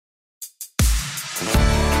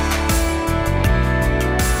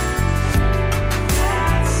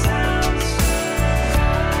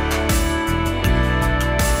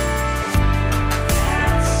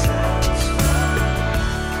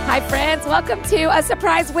welcome to a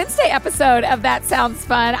surprise Wednesday episode of That Sounds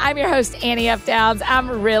Fun. I'm your host, Annie F. Downs. I'm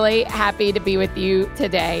really happy to be with you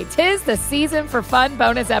today. 'Tis the season for fun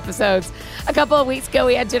bonus episodes. A couple of weeks ago,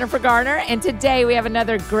 we had Jennifer Garner, and today we have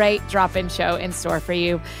another great drop-in show in store for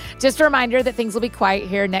you. Just a reminder that things will be quiet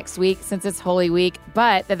here next week since it's Holy Week,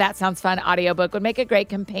 but the That Sounds Fun audiobook would make a great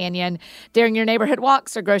companion during your neighborhood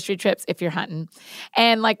walks or grocery trips if you're hunting.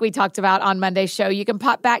 And like we talked about on Monday's show, you can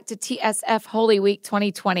pop back to TSF Holy Week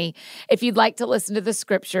 2020 if you'd like to listen to the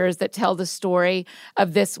scriptures that tell the story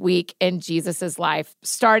of this week in Jesus's life.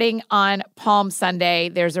 Starting on Palm Sunday,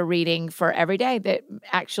 there's a reading for every day that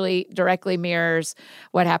actually directly mirrors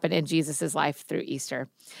what happened in Jesus's life through Easter.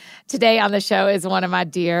 Today on the show is one of my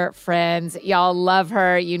dear friends. Y'all love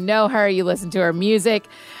her. You know her. You listen to her music.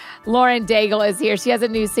 Lauren Daigle is here. She has a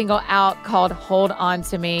new single out called Hold On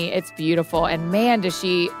To Me. It's beautiful. And man, does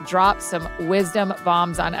she drop some wisdom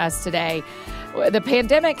bombs on us today. The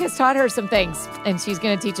pandemic has taught her some things, and she's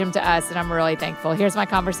going to teach them to us, and I'm really thankful. Here's my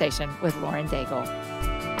conversation with Lauren Daigle.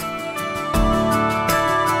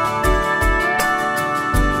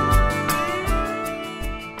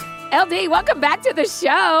 LD, welcome back to the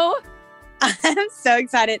show. I'm so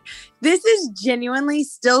excited. This is genuinely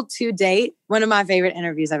still to date one of my favorite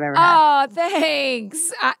interviews I've ever had. Oh,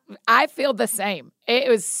 thanks. I feel the same. It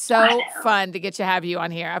was so fun to have you on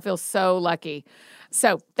here. I feel so lucky.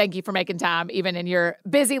 So thank you for making time, even in your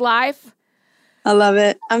busy life. I love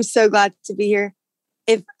it. I'm so glad to be here.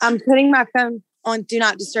 If I'm putting my phone on Do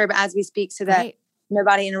Not Disturb as we speak so that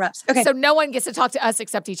nobody interrupts. Okay. So no one gets to talk to us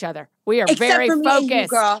except each other. We are except very for me focused. And you,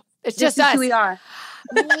 girl. It's this just is us. Who we are.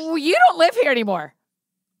 You don't live here anymore.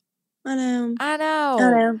 I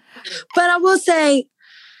know. But I will say,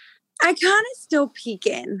 I kind of still peek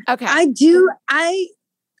in. Okay. I do. I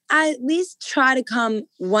at least try to come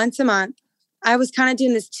once a month. I was kind of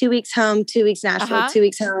doing this 2 weeks home, 2 weeks Nashville, 2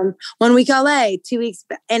 weeks home, 1 week LA, 2 weeks.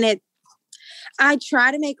 And I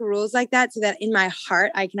try to make rules like that so that in my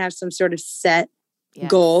heart, I can have some sort of set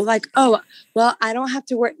goal. Like, oh, well, I don't have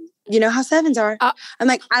to work. You know how sevens are. I'm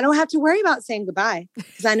like, I don't have to worry about saying goodbye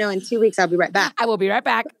because I know in 2 weeks I'll be right back. I will be right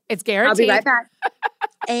back. It's guaranteed. I'll be right back.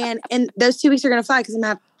 and those 2 weeks are going to fly because I'm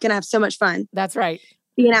going to have so much fun. That's right.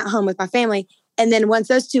 Being at home with my family. And then once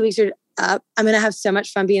those 2 weeks are up, I'm going to have so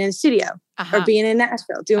much fun being in the studio or being in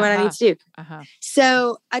Nashville, doing what I need to do.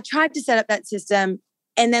 So I tried to set up that system.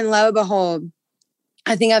 And then lo and behold,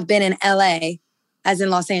 I think I've been in LA, as in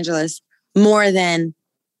Los Angeles, more than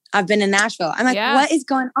I've been in Nashville. I'm like, what is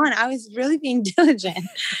going on? I was really being diligent.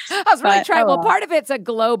 I was really trying. Well, part of it's a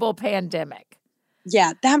global pandemic.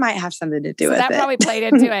 Yeah, that might have something to do with it. That probably played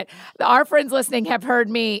into it. Our friends listening have heard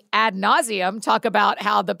me ad nauseum talk about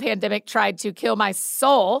how the pandemic tried to kill my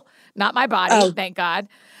soul, not my body, thank God.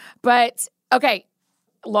 But, okay,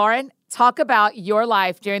 Lauren, talk about your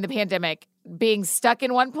life during the pandemic, being stuck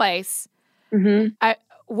in one place. Mm-hmm.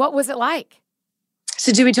 What was it like?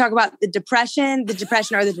 So do we talk about the depression or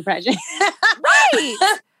the depression?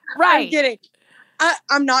 Right. I'm kidding.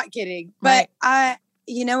 I'm not kidding. But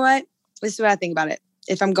you know what? This is what I think about it.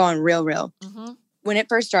 If I'm going real. Mm-hmm. When it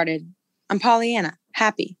first started, I'm Pollyanna,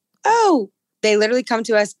 happy. Oh, they literally come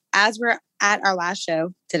to us as we're at our last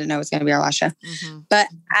show. Didn't know it was going to be our last show. Mm-hmm. But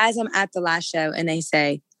as I'm at the last show and they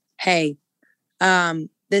say, hey,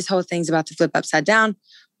 this whole thing's about to flip upside down.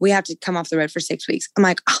 We have to come off the road for 6 weeks. I'm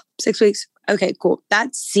like, 6 weeks. Okay, cool.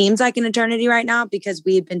 That seems like an eternity right now because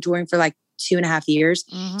we had been touring for like 2.5 years.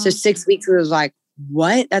 Mm-hmm. So 6 weeks was like,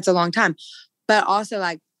 what? That's a long time. But also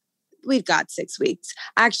like, we've got 6 weeks.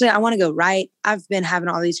 Actually, I want to go write. I've been having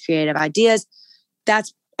all these creative ideas.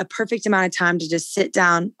 That's a perfect amount of time to just sit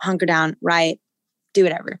down, hunker down, write, do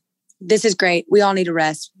whatever. This is great. We all need a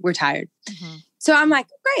rest. We're tired. Mm-hmm. So I'm like,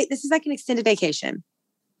 great. This is like an extended vacation.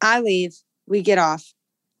 I leave. We get off.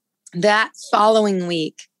 That following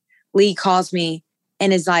week, Lee calls me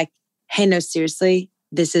and is like, hey, no, seriously,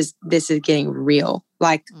 this is getting real.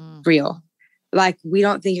 Like real. Like, we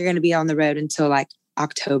don't think you're going to be on the road until like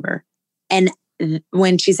October. And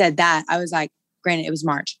when she said that, I was like, granted, it was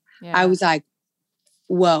March. Yeah. I was like,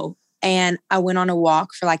 whoa. And I went on a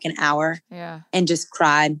walk for like an hour and just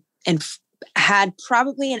cried and had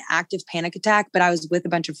probably an active panic attack, but I was with a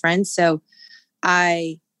bunch of friends. So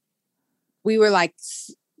we were like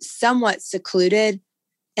somewhat secluded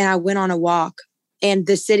and I went on a walk and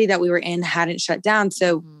the city that we were in hadn't shut down.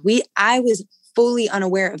 So I was fully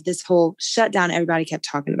unaware of this whole shutdown everybody kept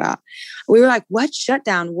talking about. We were like, what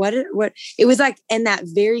shutdown? What? It was like in that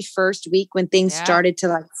very first week when things started to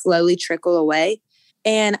like slowly trickle away.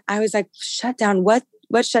 And I was like, shutdown? What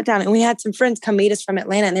shutdown? And we had some friends come meet us from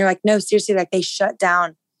Atlanta and they were like, no, seriously, like they shut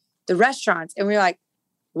down the restaurants. And we were like,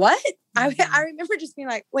 what? I remember just being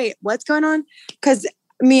like, wait, what's going on? Because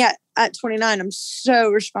me at 29, I'm so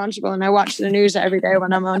responsible and I watch the news every day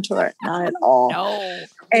when I'm on tour. Not at all. No.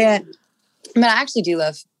 But I actually do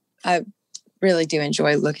I really do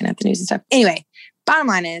enjoy looking at the news and stuff. Anyway, bottom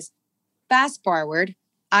line is, fast forward,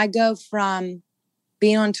 I go from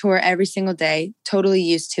being on tour every single day, totally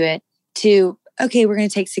used to it, to, okay, we're going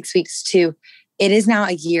to take 6 weeks, to it is now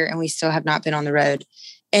a year and we still have not been on the road.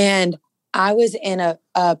 And I was in a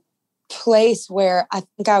place where I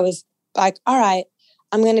think I was like, all right,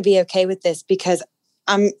 I'm going to be okay with this because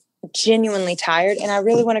I'm genuinely tired and I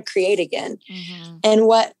really want to create again. Mm-hmm. And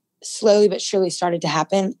what slowly but surely started to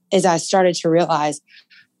happen is I started to realize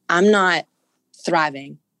I'm not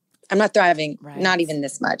thriving. Right. Not even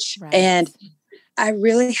this much. Right. And I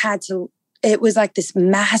really had to, it was like this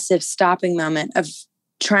massive stopping moment of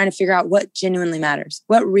trying to figure out what genuinely matters,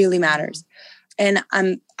 what really matters. And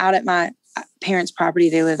I'm out at my parents' property,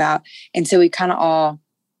 they live out. And so we kind of all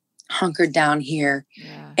hunkered down here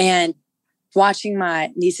and watching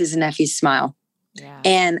my nieces and nephews smile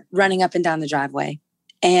and running up and down the driveway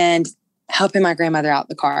and helping my grandmother out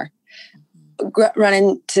the car,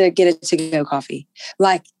 running to get a to-go coffee.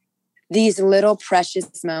 Like, these little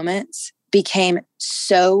precious moments became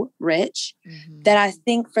so rich that I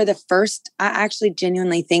actually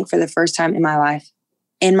genuinely think for the first time in my life,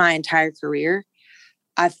 in my entire career,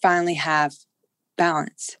 I finally have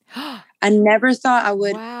balance. I never thought I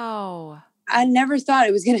would. Wow. I never thought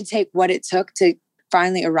it was going to take what it took to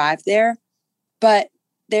finally arrive there. But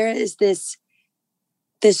there is this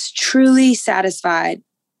truly satisfied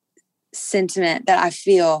sentiment that I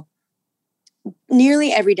feel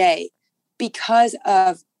nearly every day because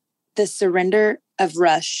of the surrender of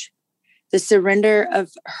rush, the surrender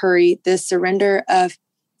of hurry, the surrender of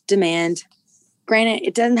demand. Granted,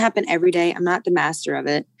 it doesn't happen every day. I'm not the master of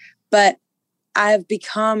it, but I've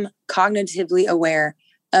become cognitively aware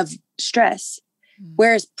of stress.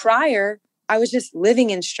 Whereas prior, I was just living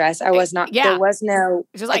in stress. I was not, there was no,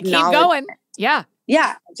 it's just like, keep going. Yeah.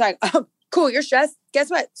 Yeah. It's like, oh, cool. You're stressed. Guess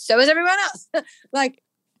what? So is everyone else. Like,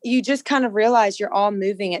 you just kind of realize you're all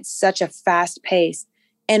moving at such a fast pace.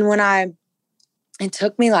 And it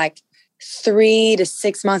took me like 3 to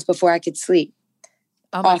 6 months before I could sleep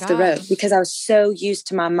off the road because I was so used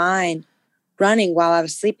to my mind running while I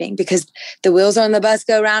was sleeping because the wheels on the bus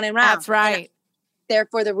go round and round. That's right.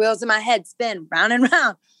 Therefore, the wheels in my head spin round and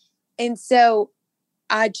round. And so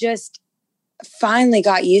I just finally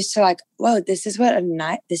got used to like, whoa, this is what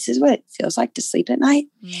it feels like to sleep at night.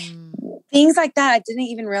 Things like that. I didn't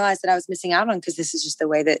even realize that I was missing out on because this is just the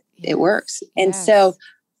way that it works. And so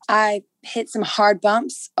I hit some hard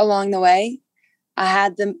bumps along the way. I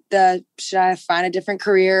had should I find a different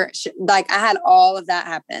career? I had all of that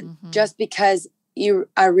happen just because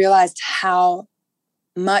I realized how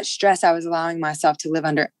much stress I was allowing myself to live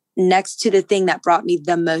under next to the thing that brought me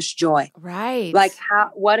the most joy. Right. Like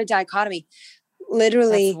what a dichotomy.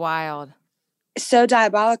 Literally. That's wild. So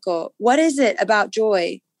diabolical. What is it about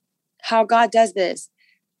joy? How God does this?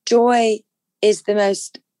 Joy is the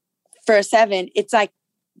most, for a 7,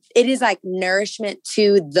 it is like nourishment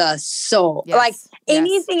to the soul. Yes. Like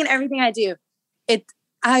anything and everything I do.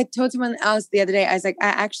 I told someone else the other day, I was like, I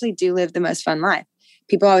actually do live the most fun life.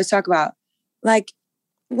 People always talk about like,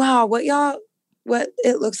 wow, what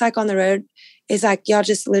it looks like on the road is like, y'all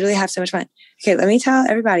just literally have so much fun. Okay, let me tell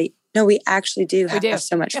everybody, no, we actually do have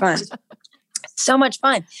so much fun. So much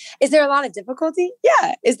fun. Is there a lot of difficulty?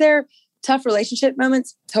 Yeah. Is there tough relationship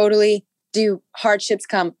moments? Totally. Do hardships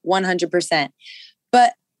come? 100%.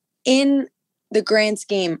 But in the grand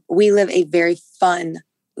scheme, we live a very fun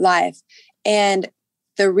life. And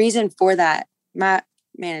the reason for that, my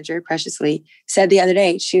manager, Precious Lee, said the other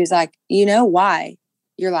day, she was like, you know why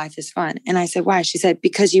your life is fun? And I said, why? She said,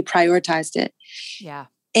 because you prioritized it. Yeah.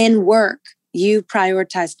 In work, you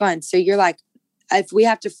prioritize fun. So you're like, if we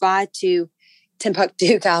have to fly to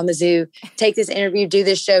Timbuktu, Kalamazoo, take this interview, do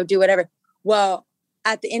this show, do whatever. Well,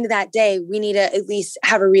 at the end of that day, we need to at least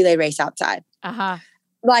have a relay race outside.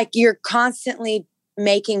 Like, you're constantly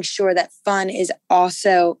making sure that fun is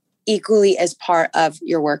also equally as part of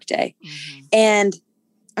your workday. And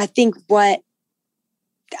I think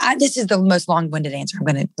this is the most long-winded answer. I'm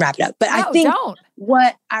going to wrap it up. But I think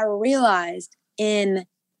what I realized in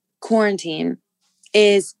quarantine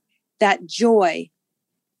is that joy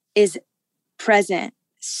is present,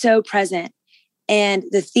 so present. And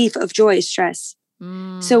the thief of joy is stress.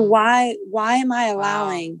 So why am I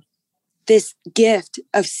allowing this gift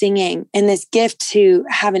of singing and this gift to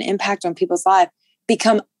have an impact on people's life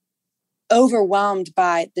become overwhelmed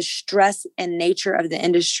by the stress and nature of the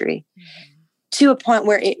industry to a point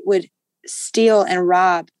where it would steal and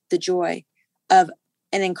rob the joy of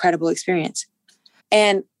an incredible experience.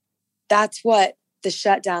 And that's what the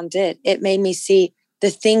shutdown did. It made me see the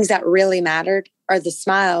things that really mattered are the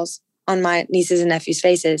smiles on my nieces and nephews'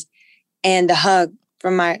 faces and the hug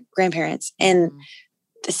from my grandparents and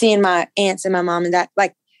seeing my aunts and my mom and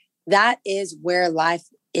that is where life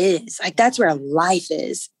is. Like, that's where life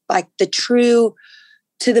is. Like the true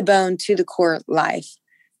to the bone, to the core life.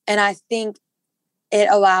 And I think it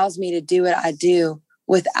allows me to do what I do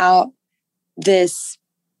without this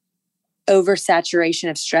oversaturation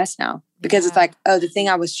of stress now. Because it's like, oh, the thing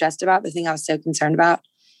I was stressed about, the thing I was so concerned about,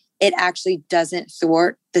 it actually doesn't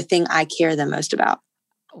thwart the thing I care the most about.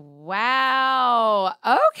 Wow.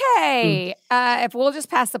 Okay. If we'll just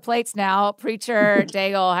pass the plates now, Preacher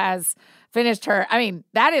Daigle has finished her. I mean,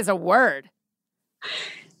 that is a word.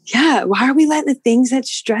 Yeah. Why are we letting the things that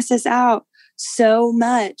stress us out so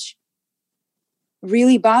much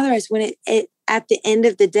really bother us when it at the end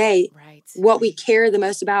of the day, what we care the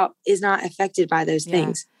most about is not affected by those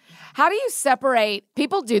things? How do you separate?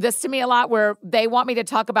 People do this to me a lot where they want me to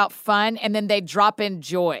talk about fun and then they drop in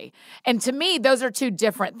joy. And to me, those are two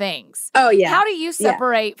different things. Oh, yeah. How do you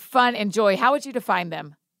separate fun and joy? How would you define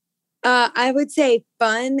them? I would say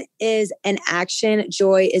fun is an action,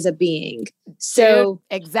 joy is a being. So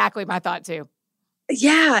exactly my thought too.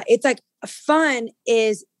 Yeah, it's like fun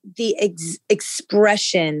is the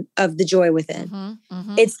expression of the joy within.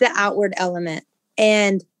 It's the outward element.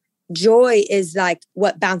 And joy is like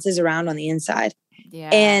what bounces around on the inside. Yeah.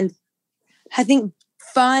 And I think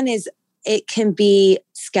fun it can be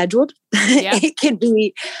scheduled. It can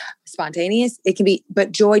be spontaneous. It can be,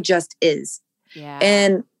 but joy just is. Yeah.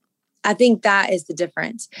 And I think that is the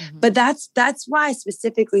difference. But that's why I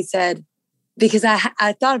specifically said, because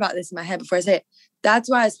I thought about this in my head before I say it. That's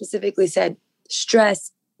why I specifically said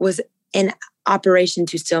stress was an operation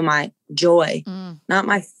to steal my joy, not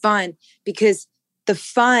my fun, because the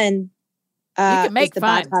fun is the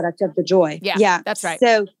byproduct of the joy. Yeah, that's right.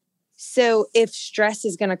 So if stress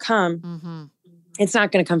is going to come, it's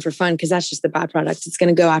not going to come for fun because that's just the byproduct. It's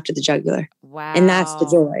going to go after the jugular. Wow. And that's the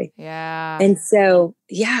joy. Yeah. And so,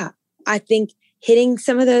 I think hitting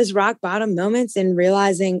some of those rock bottom moments and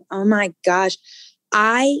realizing, oh my gosh,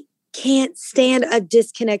 I can't stand a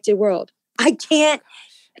disconnected world. I can't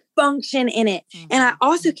function in it. And I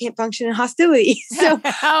also can't function in hostility. So,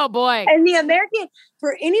 oh boy. And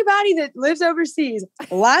for anybody that lives overseas,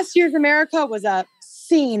 last year's America was a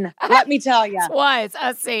scene. Let me tell you. It was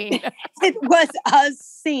a scene. It was a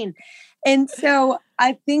scene. And so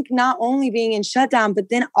I think not only being in shutdown, but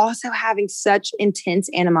then also having such intense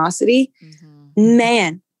animosity,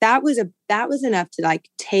 man, that was enough to like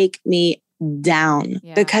take me down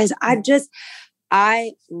because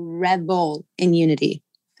I revel in unity.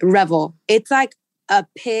 Revel. It's like a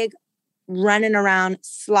pig running around,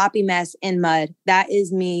 sloppy mess in mud. That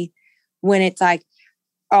is me when it's like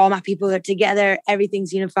all my people are together,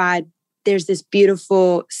 everything's unified. There's this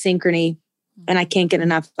beautiful synchrony and I can't get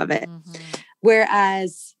enough of it.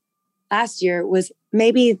 Whereas last year was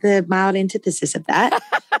maybe the mild antithesis of that.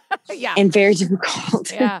 And very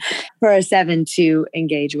difficult for a 7 to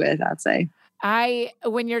engage with, I'd say.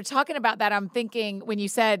 When you're talking about that, I'm thinking when you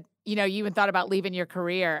said, you even thought about leaving your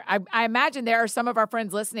career. I imagine there are some of our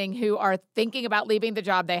friends listening who are thinking about leaving the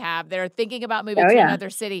job they have. They're thinking about moving to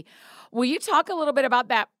another city. Will you talk a little bit about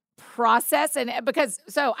that process? And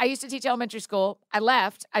so I used to teach elementary school. I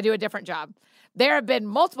left. I do a different job. There have been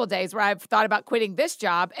multiple days where I've thought about quitting this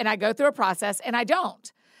job and I go through a process and I don't.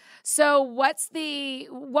 So what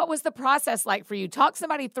was the process like for you? Talk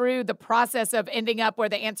somebody through the process of ending up where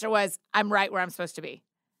the answer was, I'm right where I'm supposed to be.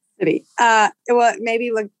 Well,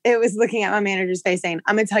 maybe it was looking at my manager's face saying,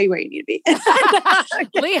 I'm going to tell you where you need to be.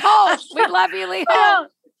 Lee Holt. We love you, Lee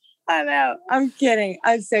Holt. I know. I'm kidding.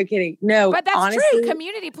 I'm so kidding. No, but that's honestly, true.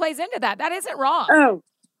 Community plays into that. That isn't wrong. Oh,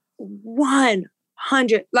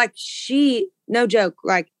 100. Like no joke.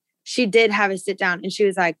 Like she did have a sit down and she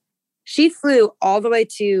was like, she flew all the way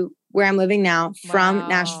to where I'm living now from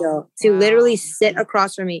Nashville to literally sit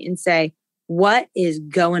across from me and say, what is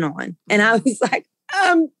going on? And I was like,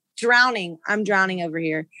 I'm drowning over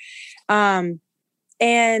here.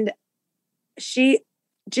 And she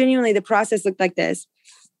genuinely, the process looked like this.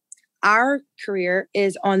 Our career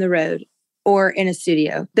is on the road or in a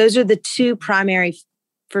studio. Those are the two primary,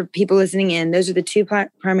 for people listening in, those are the two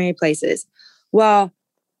primary places. Well,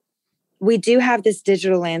 we do have this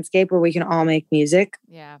digital landscape where we can all make music,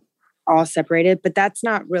 all separated, but that's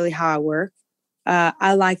not really how I work.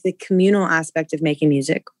 I like the communal aspect of making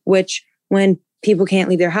music, which when people can't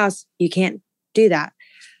leave their house, you can't do that.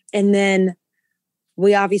 And then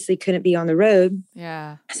we obviously couldn't be on the road.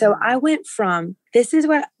 Yeah. So I went from, this is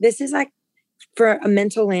like for a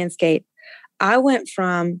mental landscape. I went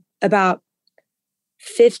from about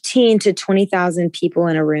 15 to 20,000 people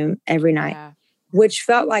in a room every night, which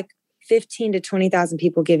felt like 15 to 20,000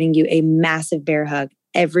 people giving you a massive bear hug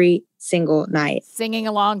every single night. Singing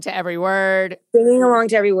along to every word.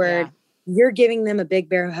 Yeah. You're giving them a big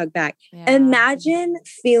bear hug back. Yeah. Imagine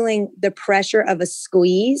feeling the pressure of a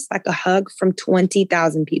squeeze, like a hug from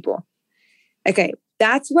 20,000 people. Okay.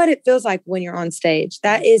 That's what it feels like when you're on stage.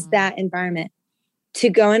 That is that environment. To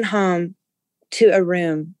going home to a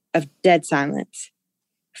room of dead silence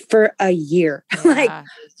for a year. Yeah. Like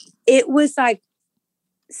it was like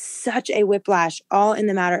such a whiplash all in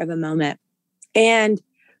the matter of a moment. And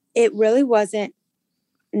it really wasn't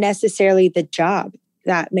necessarily the job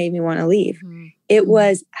that made me want to leave. Mm-hmm. It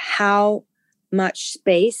was how much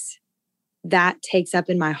space that takes up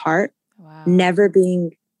in my heart. Wow. Never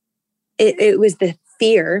being, it was the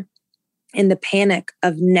fear and the panic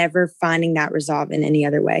of never finding that resolve in any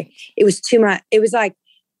other way. It was too much. It was like,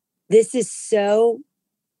 this is so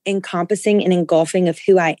encompassing and engulfing of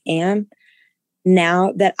who I am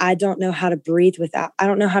now that I don't know how to breathe without, I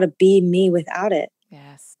don't know how to be me without it.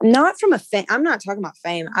 Yes. Not from a fame. I'm not talking about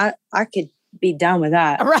fame. I could be done with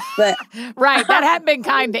that. Right. But right. That hadn't been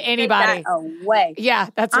kind to anybody. Away. Yeah,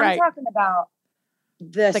 that's right. I'm talking about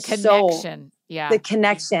the connection. Soul, yeah. The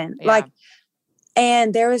connection. Yeah. Like,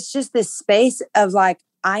 and there was just this space of like,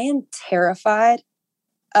 I am terrified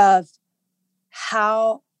of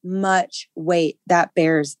how much weight that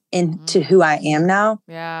bears into who I am now.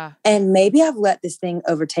 Yeah. And maybe I've let this thing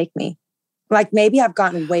overtake me. Like maybe I've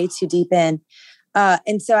gotten way too deep in.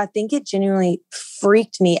 And so I think it genuinely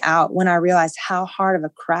freaked me out when I realized how hard of a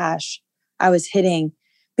crash I was hitting.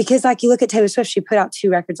 Because like you look at Taylor Swift, she put out 2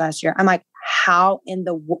 records last year. I'm like, how?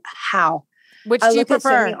 Which do you prefer?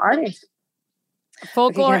 So many artists.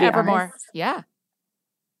 Folklore, Evermore. Honest? Yeah.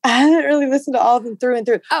 I haven't really listened to all of them through and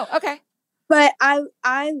through. Oh, okay. But I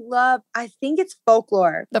think it's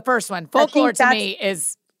Folklore. The first one. Folklore to me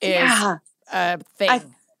is a thing.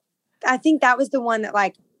 I think that was the one that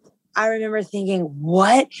like, I remember thinking,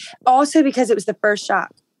 what? Also because it was the first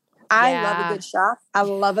shock. I love a good shock. I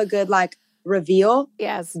love a good like reveal.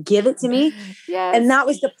 Yes. Give it to me. Yes. And that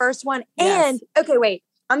was the first one. Yes. And okay, wait.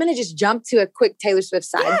 I'm going to just jump to a quick Taylor Swift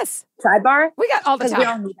sidebar. We got all the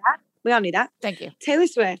time. We all need that. Thank you. Taylor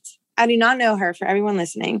Swift. I do not know her, for everyone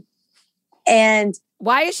listening. And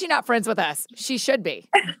why is she not friends with us? She should be.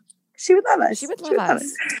 She would love us. She would love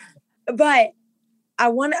us. But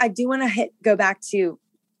I do want to go back to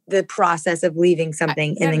the process of leaving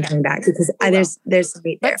something and then coming back because there's some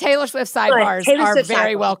meat there. But Taylor Swift sidebars are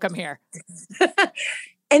very welcome here.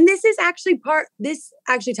 And this actually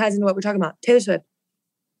ties into what we're talking about. Taylor Swift.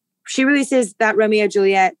 She releases that Romeo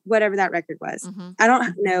Juliet, whatever that record was. Mm-hmm. I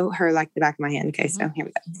don't know her like the back of my hand. Okay, so here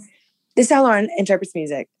we go. This is how Lauren interprets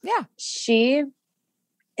music. Yeah. She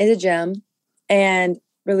is a gem and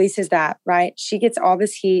releases that, right? She gets all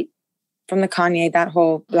this heat from the Kanye, that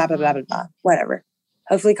whole blah, blah, blah, blah, blah, whatever.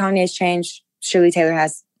 Hopefully Kanye's changed. Surely Taylor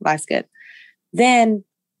has. Life's good. Then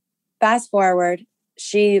fast forward,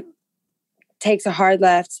 she takes a hard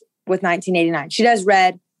left with 1989. She does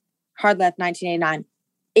Red, hard left, 1989.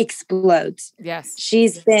 Explodes. Yes.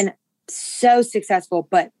 She's been so successful,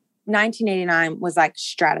 but 1989 was like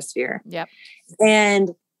stratosphere. Yep.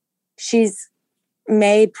 And she's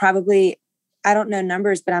made probably, I don't know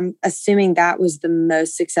numbers, but I'm assuming that was the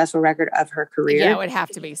most successful record of her career. Yeah, it would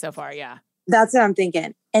have to be so far. Yeah. That's what I'm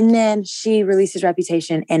thinking. And then she releases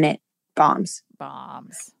Reputation and it bombs. I'm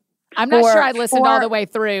not sure I listened all the way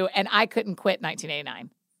through and I couldn't quit 1989.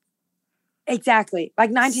 Exactly. Like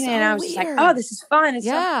 1989, I was just like, oh, this is fun. It's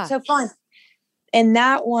so fun. And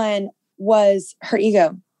that one was her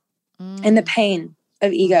ego and the pain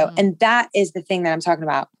of ego. Mm. And that is the thing that I'm talking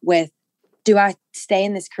about with, do I stay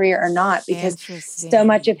in this career or not? Because so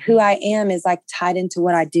much of who I am is like tied into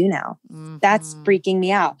what I do now. Mm-hmm. That's freaking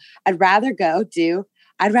me out. I'd rather be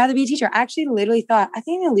a teacher. I actually literally thought, I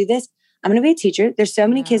think I'm going to leave this. I'm going to be a teacher. There's so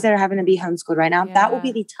many kids that are having to be homeschooled right now. Yeah. That will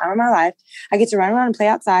be the time of my life. I get to run around and play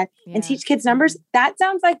outside and teach kids numbers. That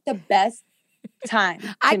sounds like the best time.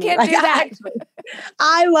 I can't do that.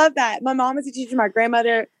 I love that. My mom is a teacher, my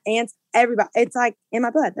grandmother, aunts, everybody. It's like in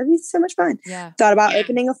my blood. That'd be so much fun. Yeah. Thought about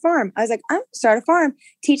opening a farm. I was like, I'm going to start a farm,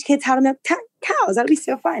 teach kids how to milk cows. That'd be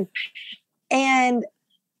so fun. And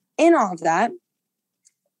in all of that,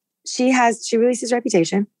 she releases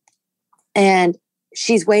Reputation and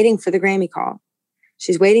she's waiting for the Grammy call.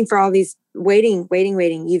 She's waiting for all these, waiting.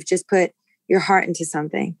 You've just put your heart into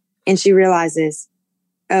something. And she realizes,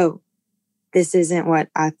 oh, this isn't what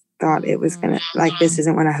I thought it was going to, like, this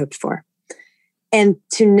isn't what I hoped for. And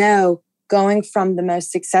to know going from the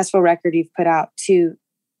most successful record you've put out to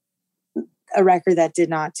a record that did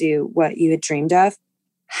not do what you had dreamed of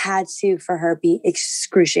had to, for her, be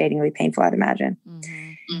excruciatingly painful, I'd imagine.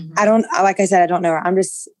 I don't, like I said, I don't know her. I'm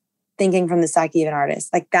just thinking from the psyche of an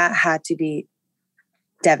artist. Like, that had to be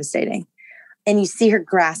devastating. And you see her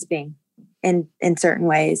grasping in certain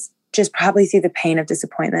ways, just probably through the pain of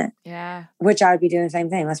disappointment. Yeah. Which I would be doing the same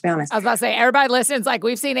thing, let's be honest. I was about to say, everybody listens, like,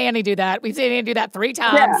 we've seen Annie do that. We've seen Annie do that 3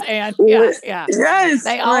 times. And yes.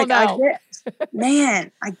 They all know.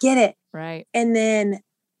 Man, I get it. Right. And then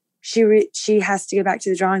she has to go back to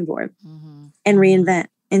the drawing board and reinvent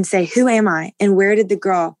and say, who am I? And where did the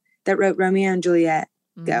girl that wrote Romeo and Juliet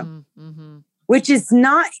go? Which is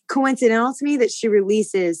not coincidental to me that she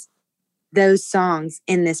releases those songs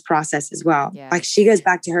in this process as well. Yeah. Like, she goes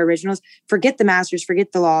back to her originals, forget the masters,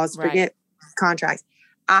 forget the laws, forget contracts.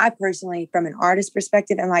 I personally, from an artist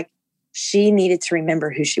perspective, am like, she needed to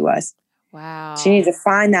remember who she was. Wow. She needed to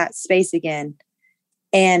find that space again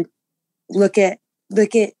and look at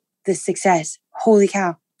the success. Holy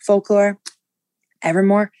cow. Folklore,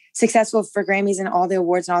 Evermore, successful for Grammys and all the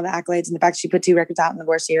awards and all the accolades, and the fact she put 2 records out in the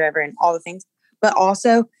worst year ever and all the things, but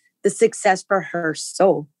also the success for her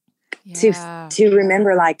soul. To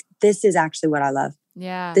remember, like, this is actually what I love.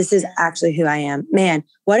 Yeah. This is actually who I am. Man,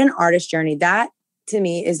 what an artist journey. That to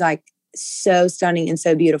me is like so stunning and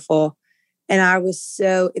so beautiful. And I was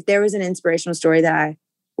if there was an inspirational story that I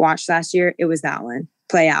watched last year, it was that one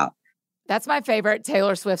play out. That's my favorite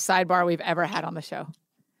Taylor Swift sidebar we've ever had on the show.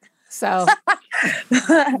 So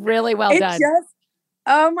really well done.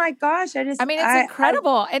 Oh my gosh. It's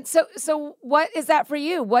incredible. And so what is that for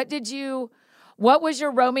you? What was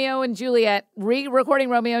your Romeo and Juliet, re-recording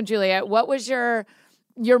Romeo and Juliet? What was your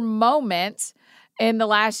moment in the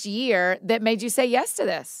last year that made you say yes to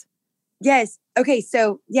this? Yes. Okay.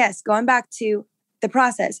 So yes, going back to the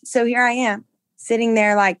process. So here I am sitting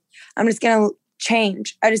there like, I'm just going to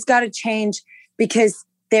change. I just got to change because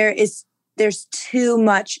there's too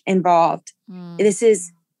much involved. It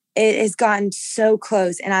has gotten so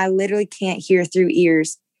close, and I literally can't hear through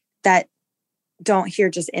ears that don't hear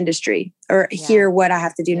just industry or hear what I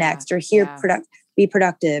have to do next or hear be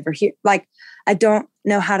productive or hear, like, I don't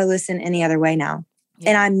know how to listen any other way now.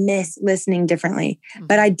 And I miss listening differently,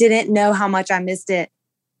 but I didn't know how much I missed it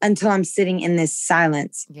until I'm sitting in this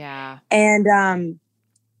silence. Yeah. And,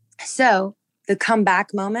 so the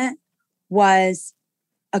comeback moment was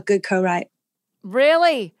a good co-write.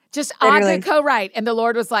 Really? Just a good co-write. And the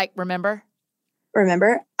Lord was like, remember?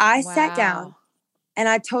 I sat down. And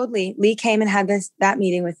I told Lee came and had that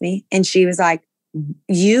meeting with me. And she was like,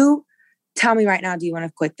 you tell me right now, do you want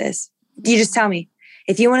to quit this? You just tell me.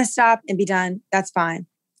 If you want to stop and be done, that's fine.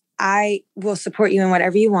 I will support you in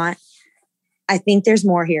whatever you want. I think there's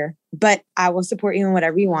more here, but I will support you in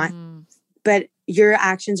whatever you want. But your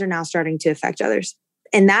actions are now starting to affect others.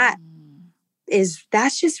 And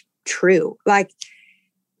that's just true. Like,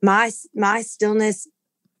 my stillness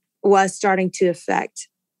was starting to affect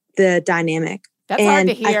the dynamic. That's hard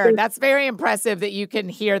to hear. That's very impressive that you can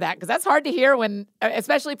hear that, because that's hard to hear when,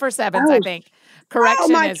 especially for sevens, I think.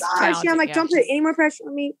 Correction is challenging. Oh my gosh. Yeah, I'm like, don't put any more pressure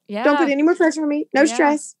on me. Yeah. Don't put any more pressure on me. No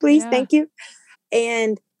stress, please. Thank you.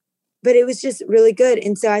 But it was just really good.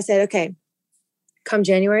 And so I said, okay, come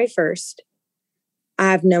January 1st,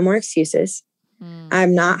 I have no more excuses.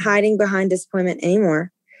 I'm not hiding behind disappointment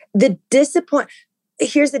anymore. Here's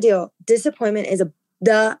the deal. Disappointment is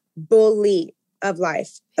the bully of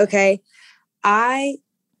life. Okay. I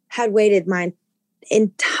had waited my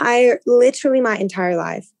entire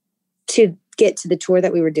life to get to the tour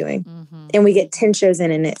that we were doing. And we get 10 shows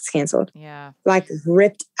in and it's canceled. Yeah. Like,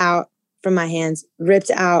 ripped out from my hands,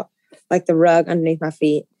 ripped out like the rug underneath my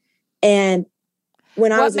feet. And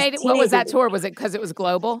when what was that tour? Was it because it was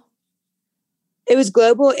global? It was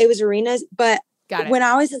global. It was arenas. But when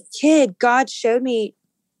I was a kid, God showed me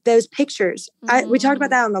those pictures. We talked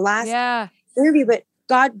about that on the last interview, but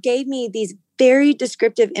God gave me these very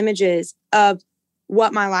descriptive images of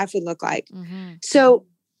what my life would look like. So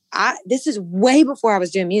this is way before I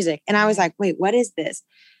was doing music. And I was like, wait, what is this?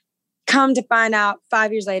 Come to find out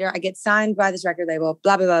 5 years later, I get signed by this record label,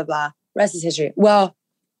 blah, blah, blah, blah. Rest is history. Well,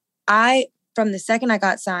 from the second I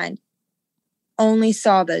got signed, only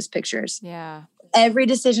saw those pictures. Yeah. Every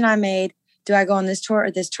decision I made, do I go on this tour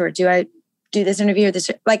or this tour? Do I do this interview or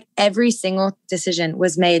this? Like, every single decision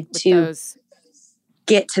was made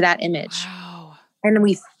get to that image. Wow. And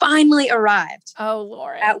we finally arrived. Oh,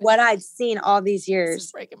 Lauren. At what I'd seen all these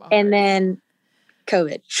years. And then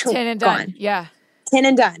COVID. 10 and done. Yeah. 10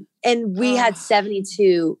 and done. And we had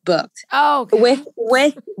 72 booked. Oh, okay.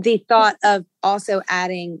 With the thought of also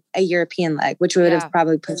adding a European leg, which would have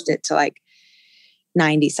probably pushed it to like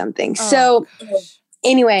 90 something. So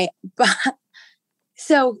anyway,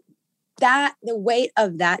 so that the weight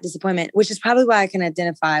of that disappointment, which is probably why I can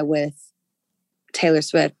identify with Taylor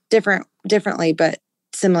Swift differently, but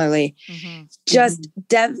similarly, just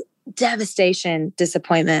devastation,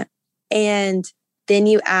 disappointment. And then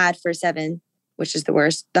you add for 7, which is the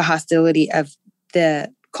worst, the hostility of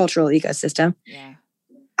the cultural ecosystem. Yeah.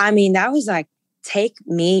 I mean, that was like, take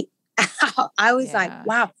me out. I was like,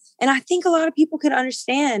 wow. And I think a lot of people could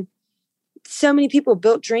understand. So many people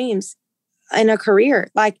built dreams in a career.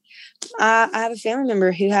 Like I have a family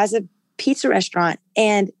member who has a pizza restaurant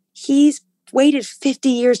and he's waited 50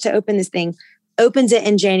 years to open this thing, opens it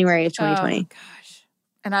in January of 2020. Oh, gosh.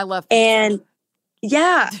 And I love pizza. And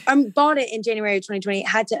I bought it in January of 2020,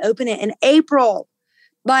 had to open it in April.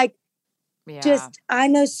 Like I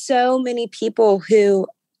know so many people who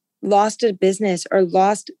lost a business or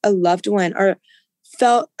lost a loved one or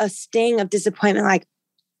felt a sting of disappointment like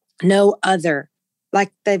no other,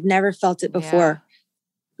 like they've never felt it before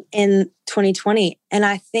in 2020. And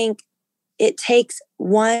I think it takes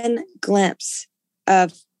one glimpse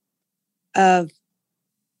of,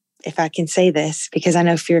 if I can say this, because I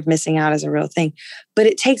know fear of missing out is a real thing, but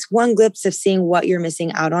it takes one glimpse of seeing what you're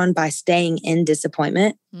missing out on by staying in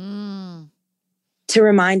disappointment to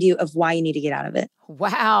remind you of why you need to get out of it.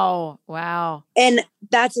 Wow. And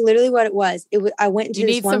that's literally what it was. I went into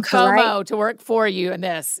this one. You need some FOMO to work for you in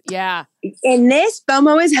this. Yeah. And this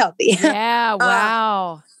FOMO is healthy. Yeah.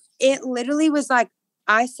 Wow. It literally was like,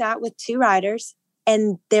 I sat with 2 writers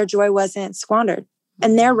and their joy wasn't squandered.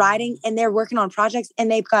 And they're writing and they're working on projects and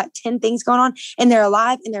they've got 10 things going on and they're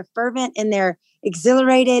alive and they're fervent and they're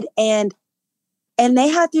exhilarated and they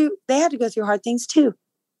had to go through hard things too.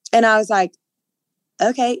 And I was like,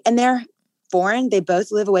 okay. And they're foreign. They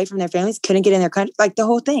both live away from their families, couldn't get in their country, like the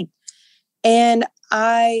whole thing. And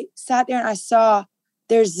I sat there and I saw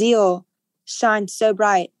their zeal shine so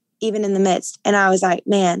bright, even in the midst. And I was like,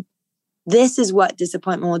 man, this is what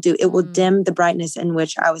disappointment will do. It will dim the brightness in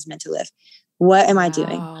which I was meant to live. What am I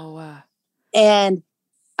doing? And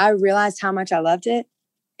I realized how much I loved it.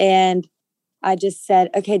 And I just said,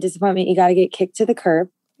 okay, disappointment, you got to get kicked to the curb.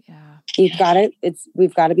 Yeah. We've got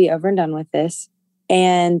to be over and done with this.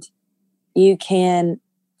 And you can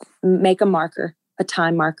make a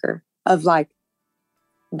time marker of like,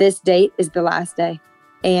 this date is the last day.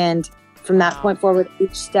 And from that point forward,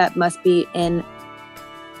 each step must be in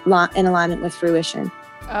alignment with fruition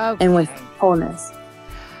and with wholeness.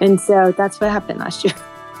 And so that's what happened last year.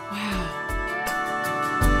 Wow.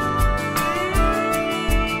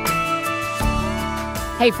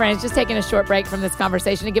 Hey friends, just taking a short break from this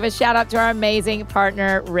conversation to give a shout out to our amazing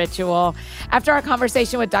partner, Ritual. After our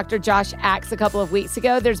conversation with Dr. Josh Axe a couple of weeks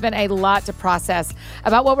ago, there's been a lot to process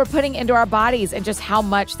about what we're putting into our bodies and just how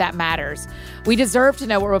much that matters. We deserve to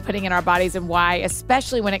know what we're putting in our bodies and why,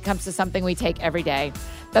 especially when it comes to something we take every day.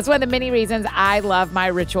 That's one of the many reasons I love my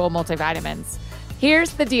Ritual multivitamins.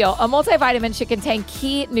 Here's the deal. A multivitamin should contain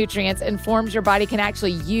key nutrients and forms your body can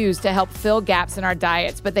actually use to help fill gaps in our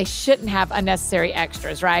diets, but they shouldn't have unnecessary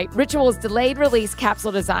extras, right? Ritual's delayed release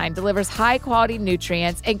capsule design delivers high quality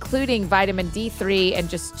nutrients, including vitamin D3 in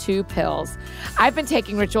just 2 pills. I've been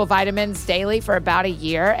taking Ritual vitamins daily for about a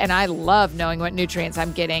year, and I love knowing what nutrients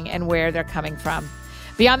I'm getting and where they're coming from.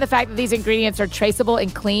 Beyond the fact that these ingredients are traceable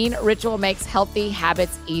and clean, Ritual makes healthy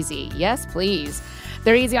habits easy. Yes, please.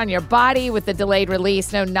 They're easy on your body with the delayed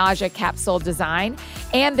release, no nausea capsule design,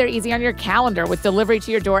 and they're easy on your calendar with delivery to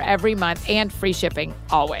your door every month and free shipping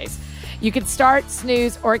always. You can start,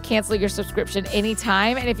 snooze, or cancel your subscription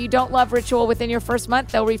anytime, and if you don't love Ritual within your first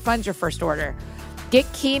month, they'll refund your first order.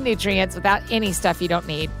 Get key nutrients without any stuff you don't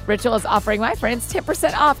need. Ritual is offering my friends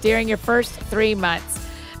 10% off during your first 3 months.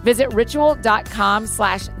 Visit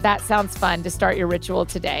ritual.com/thatsoundsfun to start your Ritual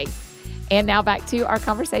today. And now back to our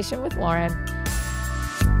conversation with Lauren.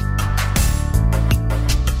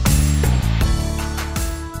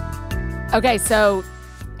 Okay, so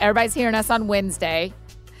everybody's hearing us on Wednesday.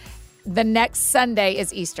 The next Sunday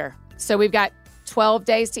is Easter. So we've got 12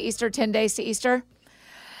 days to Easter, 10 days to Easter.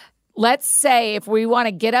 Let's say if we want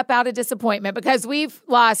to get up out of disappointment, because we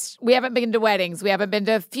haven't been to weddings, we haven't been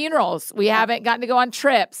to funerals, we haven't gotten to go on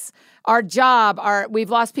trips, our job, we've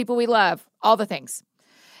lost people we love, all the things.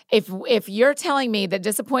 If you're telling me that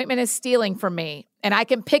disappointment is stealing from me and I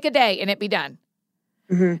can pick a day and it be done,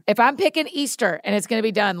 if I'm picking Easter and it's going to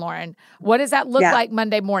be done, Lauren, what does that look like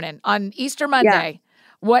Monday morning? On Easter Monday,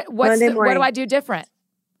 what do I do different?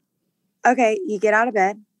 Okay, you get out of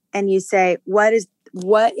bed and you say, what is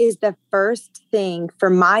what is the first thing for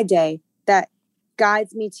my day that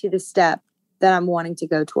guides me to the step that I'm wanting to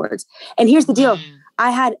go towards? And here's the deal.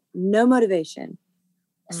 I had no motivation.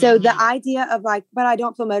 So the idea of like, but I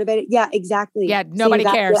don't feel motivated. Yeah, exactly. Yeah, nobody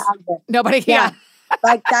cares. Nobody. Yeah.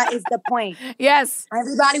 Like that is the point. Yes.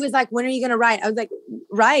 Everybody was like, when are you going to write? I was like,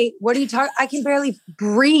 write? What are you talking? I can barely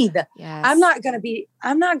breathe. Yes. I'm not going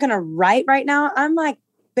to write right now. I'm like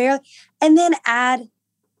barely. And then add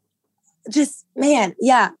just, man.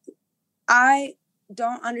 Yeah. I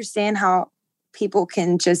don't understand how people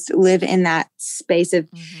can just live in that space of,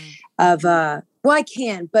 well, I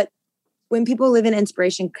can, but when people live in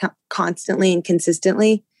inspiration constantly and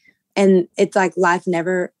consistently, and it's like life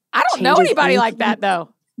never. I don't know anybody like that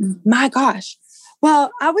though. My gosh.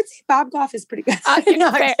 Well, I would say Bob Goff is pretty good. You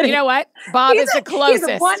know what? Bob is the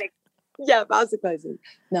closest. Yeah, Bob's the closest.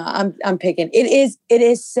 No, I'm picking. It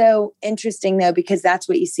is so interesting though, because that's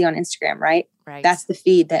what you see on Instagram, right? Right. That's the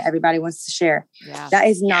feed that everybody wants to share. Yeah. That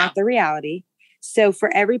is not the reality. So for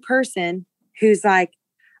every person who's like,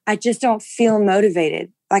 I just don't feel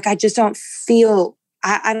motivated. Like, I just don't feel,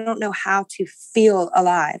 I don't know how to feel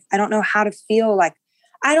alive. I don't know how to feel like,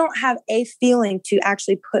 I don't have a feeling to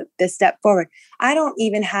actually put this step forward. I don't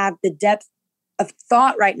even have the depth of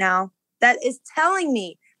thought right now that is telling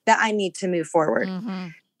me that I need to move forward.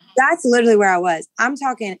 That's literally where I was. I'm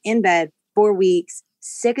talking in bed 4 weeks,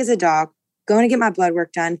 sick as a dog, going to get my blood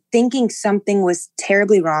work done, thinking something was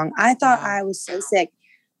terribly wrong. I thought I was so sick.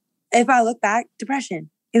 If I look back, depression.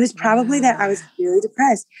 It was probably that I was really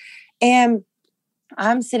depressed. And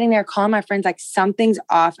I'm sitting there calling my friends like, something's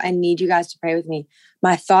off. I need you guys to pray with me.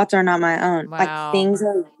 My thoughts are not my own. Wow. Like, things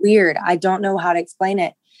are weird. I don't know how to explain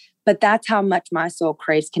it, but that's how much my soul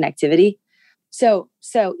craves connectivity. So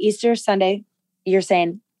Easter Sunday, you're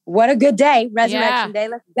saying, what a good day. Resurrection Day.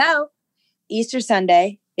 Let's go. Easter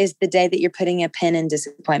Sunday is the day that you're putting a pin in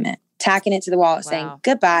disappointment, tacking it to the wall, saying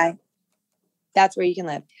goodbye. That's where you can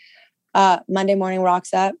live. Monday morning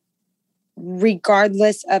rocks up,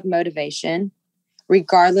 regardless of motivation,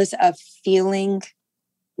 regardless of feeling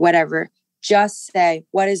whatever, just say,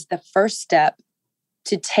 what is the first step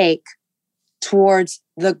to take towards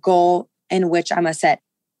the goal in which I must set?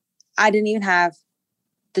 I didn't even have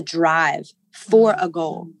the drive for a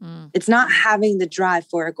goal. It's not having the drive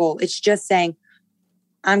for a goal. It's just saying,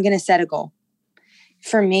 I'm going to set a goal.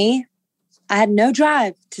 For me, I had no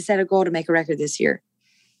drive to set a goal to make a record this year.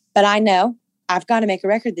 But I know I've got to make a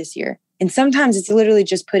record this year. And sometimes it's literally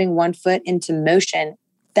just putting one foot into motion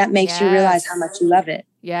that makes you realize how much you love it.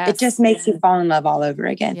 Yes. It just makes you fall in love all over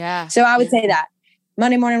again. Yeah. So I would say that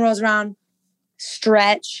Monday morning rolls around,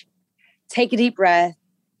 stretch, take a deep breath,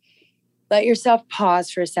 let yourself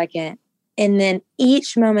pause for a second. And then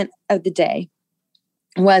each moment of the day,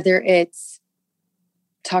 whether it's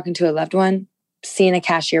talking to a loved one, seeing a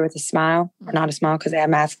cashier with a smile, or not a smile because they have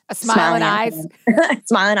masks. A smiling eyes.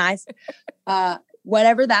 Smiling eyes.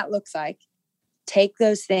 Whatever that looks like, take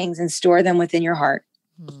those things and store them within your heart.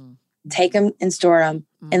 Take them and store them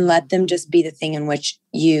and let them just be the thing in which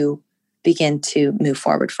you begin to move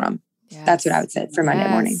forward from. Yes. That's what I would say for Monday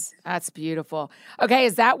morning. That's beautiful. Okay.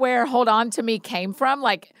 Is that where Hold On To Me came from?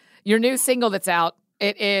 Like your new single that's out,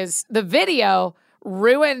 it is, the video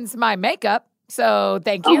ruins my makeup. So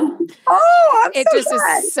thank you. I'm it so just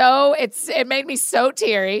glad. It made me so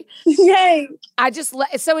teary. Yay.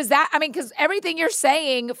 So is that, I mean, because everything you're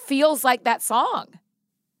saying feels like that song.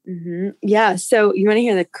 Yeah. So you want to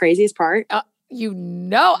hear the craziest part? You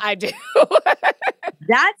know I do.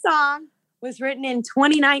 That song was written in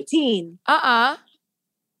 2019.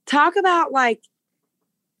 Talk about like,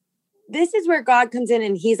 this is where God comes in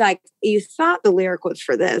and he's like, you thought the lyric was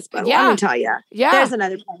for this, but let me tell you, there's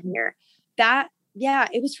another part here.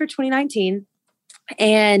 It was for 2019.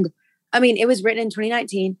 And I mean, it was written in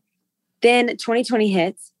 2019. Then 2020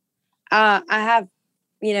 hits. I have,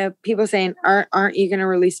 people saying, aren't you going to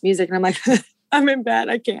release music? And I'm like, I'm in bed.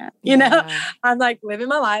 I can't, I'm like living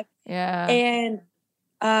my life. Yeah. And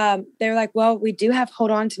they're like, well, we do have Hold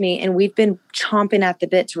On To Me. And we've been chomping at the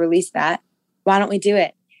bit to release that. Why don't we do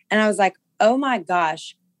it? And I was like, oh my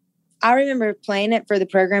gosh. I remember playing it for the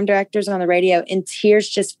program directors on the radio and tears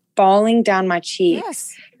just falling down my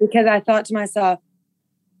cheeks because I thought to myself,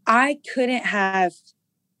 I couldn't have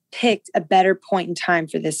picked a better point in time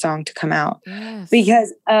for this song to come out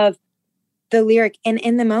because of the lyric. And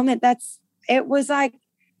in the moment, it was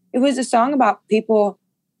a song about people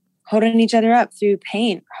holding each other up through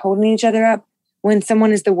pain, holding each other up when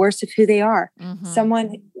someone is the worst of who they are.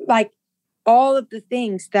 Someone like all of the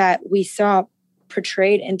things that we saw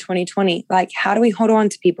portrayed in 2020, like how do we hold on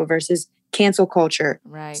to people versus cancel culture?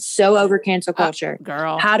 Right. So over cancel culture.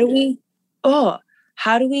 Girl. How do we,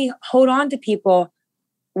 how do we hold on to people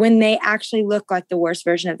when they actually look like the worst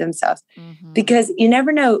version of themselves? Mm-hmm. Because you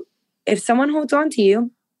never know, if someone holds on to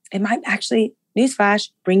you, it might actually, newsflash,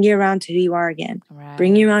 bring you around to who you are again. Right.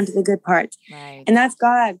 Bring you around to the good parts. Right. And that's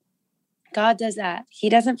God. God does that. He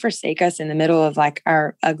doesn't forsake us in the middle of like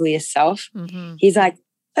our ugliest self. Mm-hmm. He's like,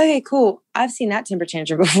 okay, cool. I've seen that temper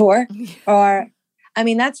tantrum before. Or, I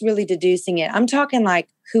mean, that's really deducing it. I'm talking like,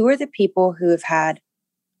 who are the people who have had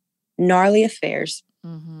gnarly affairs?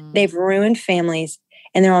 Mm-hmm. They've ruined families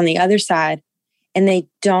and they're on the other side and they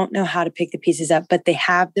don't know how to pick the pieces up, but they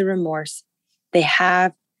have the remorse. They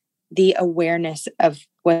have the awareness of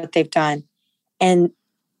what they've done. And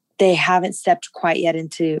they haven't stepped quite yet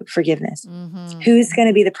into forgiveness. Mm-hmm. Who's going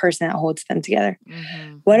to be the person that holds them together?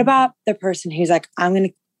 Mm-hmm. What about the person who's like, I'm going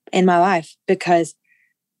to end my life because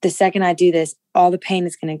the second I do this, all the pain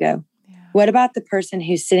is going to go. Yeah. What about the person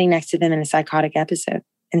who's sitting next to them in a psychotic episode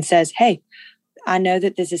and says, hey, I know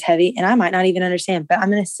that this is heavy and I might not even understand, but I'm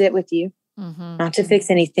going to sit with you, not to fix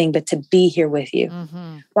anything, but to be here with you.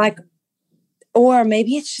 Mm-hmm. Like, or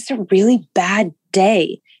maybe it's just a really bad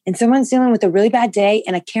day and someone's dealing with a really bad day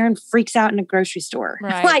and a Karen freaks out in a grocery store.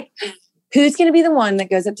 Right. Like, who's going to be the one that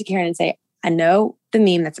goes up to Karen and say, I know the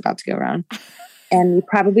meme that's about to go around and you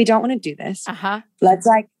probably don't want to do this.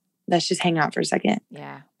 Let's just hang out for a second.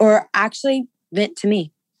 Yeah. Or actually vent to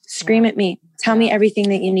me, scream at me, tell me everything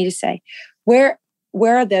that you need to say. Where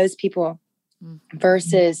are those people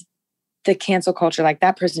versus the cancel culture? Like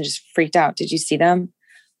that person just freaked out. Did you see them?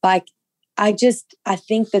 Like, I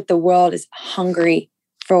think that the world is hungry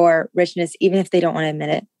for richness, even if they don't want to admit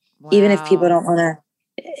it, even if people don't want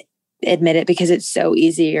to admit it, because it's so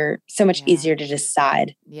much easier to just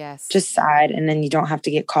side. Yes. Just side. And then you don't have to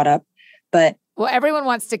get caught up. But well, everyone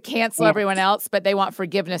wants to cancel everyone else, but they want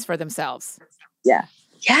forgiveness for themselves. Yeah.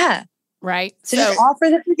 Yeah. Right. So just offer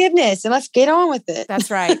the forgiveness and let's get on with it. That's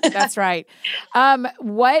right. That's right.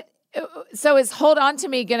 So is Hold On To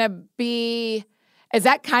Me going to be, is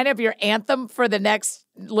that kind of your anthem for the next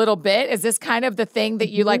little bit? Is this kind of the thing that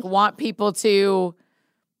you like want people to,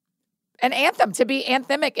 an anthem, to be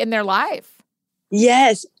anthemic in their life?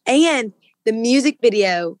 Yes. And the music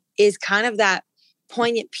video is kind of that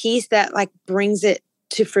poignant piece that like brings it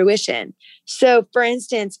to fruition. So for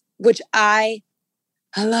instance, which I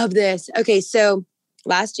love this. Okay. So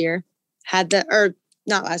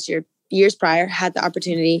years prior, had the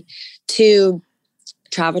opportunity to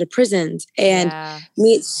travel to prisons and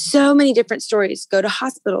meet so many different stories, go to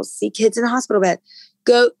hospitals, see kids in the hospital bed,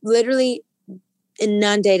 go literally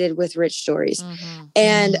inundated with rich stories. Mm-hmm.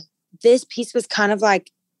 And this piece was kind of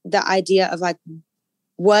like the idea of like,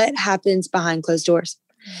 what happens behind closed doors?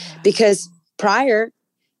 Yeah. Because prior,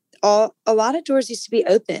 a lot of doors used to be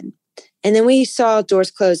open. And then we saw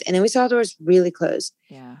doors close and then we saw doors really close.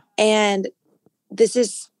 Yeah. And this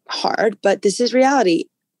is hard, but this is reality.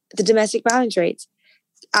 The domestic violence rates.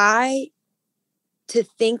 To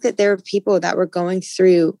think that there were people that were going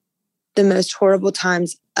through the most horrible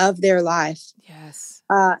times of their life. Yes.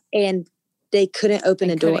 And they couldn't open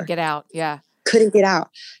a door. Couldn't get out. Yeah. Couldn't get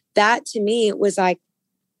out. That to me was like,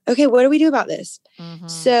 okay, what do we do about this? Mm-hmm.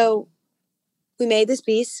 So we made this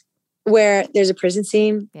piece where there's a prison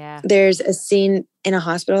scene. Yeah. There's a scene in a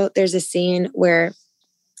hospital. There's a scene where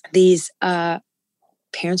these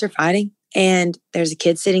parents are fighting and there's a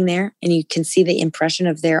kid sitting there and you can see the impression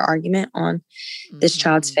of their argument on this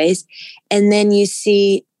child's face. And then you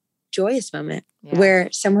see joyous moment where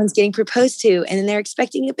someone's getting proposed to and then they're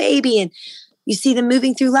expecting a baby and you see them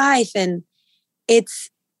moving through life. And it's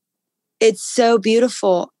so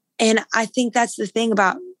beautiful. And I think that's the thing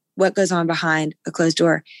about what goes on behind a closed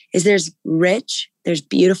door is there's rich, there's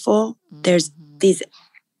beautiful, there's these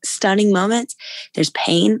stunning moments, there's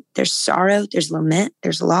pain, there's sorrow, there's lament,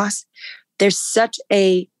 there's loss. There's such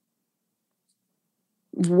a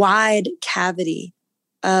wide cavity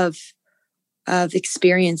of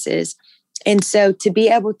experiences. And so to be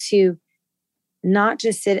able to not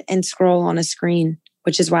just sit and scroll on a screen,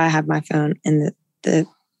 which is why I have my phone in the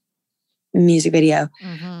music video.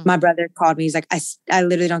 Mm-hmm. My brother called me. He's like, I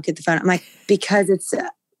literally don't get the phone. I'm like, because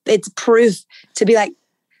it's proof to be like,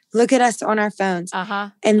 look at us on our phones. Uh-huh.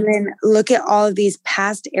 And then look at all of these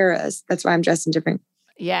past eras. That's why I'm dressed in different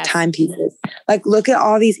timepieces. Like, look at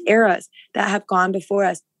all these eras that have gone before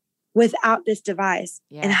us without this device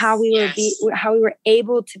and how we were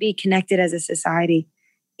able to be connected as a society,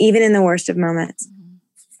 even in the worst of moments. Mm-hmm.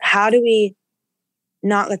 How do we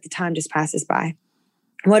not let the time just pass us by?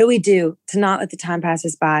 What do we do to not let the time pass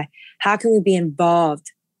us by? How can we be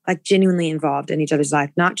involved, like genuinely involved in each other's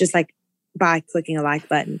life, not just like by clicking a like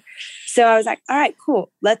button? So I was like, all right,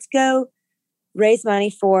 cool. Let's go raise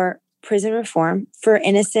money for prison reform, for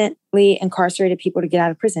innocently incarcerated people to get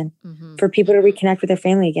out of prison, for people to reconnect with their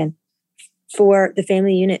family again, for the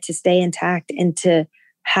family unit to stay intact and to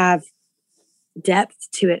have depth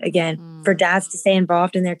to it again, for dads to stay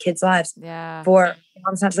involved in their kids' lives, for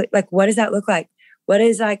moms not to, like, what does that look like? What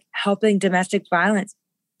is like helping domestic violence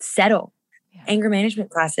settle, anger management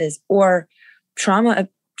classes, or trauma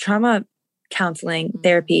counseling,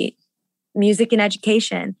 therapy, music and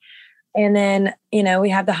education. And then, we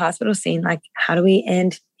have the hospital scene. Like, how do we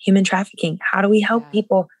end human trafficking? How do we help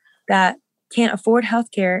people that can't afford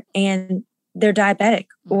healthcare and they're diabetic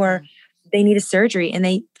or they need a surgery and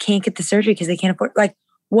they can't get the surgery because they can't afford? Like,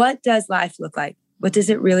 what does life look like? What does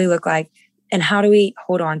it really look like? And how do we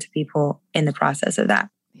hold on to people in the process of that?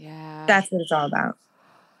 Yeah. That's what it's all about.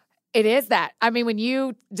 It is that. I mean, when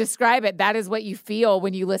you describe it, that is what you feel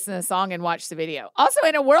when you listen to the song and watch the video. Also,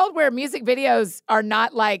 in a world where music videos are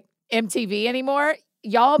not like MTV anymore,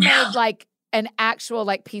 y'all made like an actual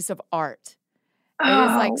like piece of art. It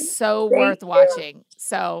is like so worth watching.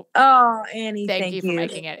 So, Annie, thank you for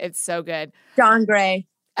making it. It's so good. John Gray,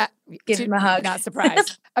 give him a hug. Not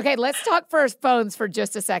surprised. Okay, let's talk phones for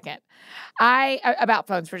just a second. About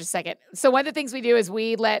phones for just a second. So one of the things we do is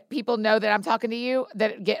we let people know that I'm talking to you,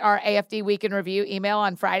 that get our AFD Week in Review email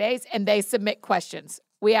on Fridays, and they submit questions.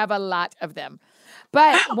 We have a lot of them.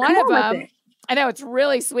 But one of them, I know, it's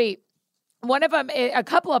really sweet. One of them, a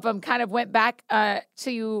couple of them kind of went back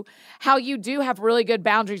to how you do have really good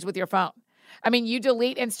boundaries with your phone. I mean, you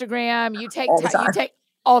delete Instagram, you take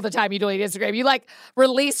all the time you delete Instagram. You like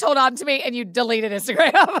release Hold On To Me and you deleted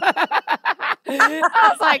Instagram. I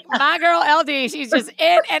was like, my girl LD, she's just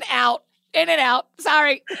in and out.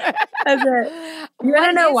 Sorry. That's it. You want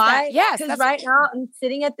to know why? That? Yes. Because right now I'm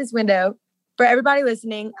sitting at this window. For everybody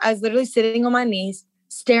listening, I was literally sitting on my knees,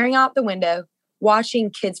 staring out the window,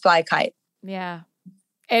 watching kids fly a kite. Yeah.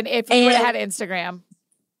 And if you would have had Instagram.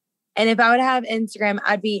 And if I would have Instagram,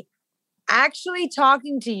 I'd be actually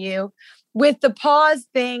talking to you with the pause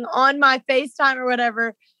thing on my FaceTime or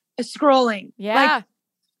whatever, scrolling. Yeah.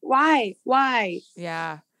 Like, why?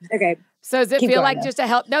 Yeah. Okay. So does it feel like just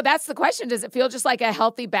no, that's the question. Does it feel just like a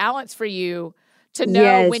healthy balance for you to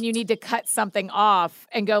know when you need to cut something off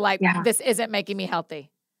and go like, this isn't making me healthy?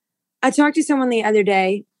 I talked to someone the other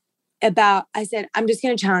day I said, I'm just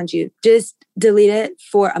going to challenge you. Just delete it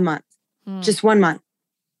for a month, just 1 month.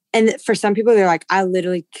 And for some people, they're like, I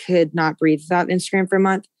literally could not breathe without Instagram for a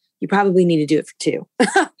month. You probably need to do it for 2.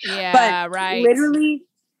 Yeah, but right. Literally,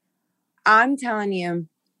 I'm telling you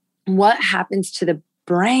what happens to the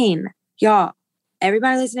brain. Y'all,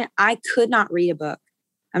 everybody listening, I could not read a book.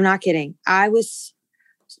 I'm not kidding.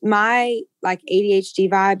 My like ADHD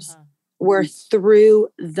vibes were through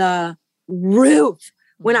the roof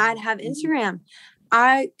when I'd have Instagram.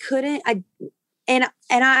 And I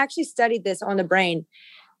actually studied this on the brain.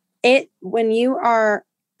 When you are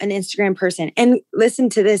an Instagram person, and listen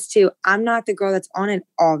to this too, I'm not the girl that's on it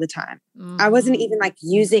all the time. I wasn't even like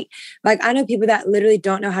using, like, I know people that literally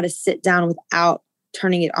don't know how to sit down without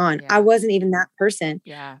turning it on. I wasn't even that person.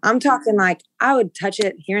 Yeah. I'm talking like I would touch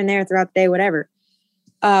it here and there throughout the day, whatever.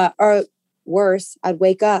 Or worse, I'd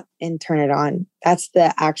wake up and turn it on. That's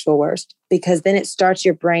the actual worst, because then it starts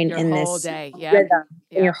your brain in this rhythm,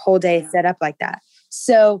 and your whole day is set up like that.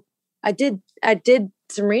 So I did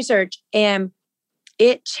some research, and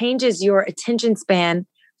it changes your attention span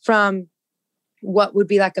from what would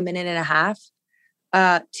be like a minute and a half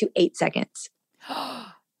to 8 seconds.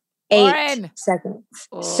 8 seconds.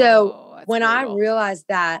 Oh, so when I realized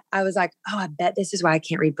that, I was like, oh, I bet this is why I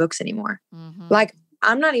can't read books anymore. Like,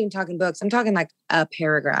 I'm not even talking books. I'm talking like a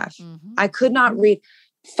paragraph. I could not read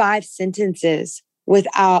 5 sentences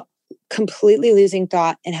without completely losing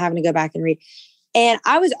thought and having to go back and read. And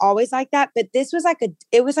I was always like that, but this was like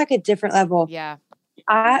it was like a different level. Yeah.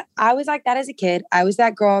 I was like that as a kid. I was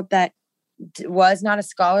that girl that was not a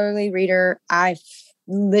scholarly reader. I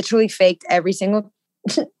literally faked every single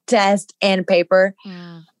test and paper.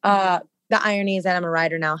 The irony is that I'm a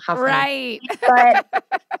writer now. How funny. Right. But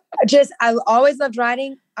I always loved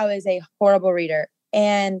writing. I was a horrible reader.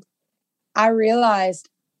 And I realized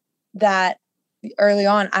that early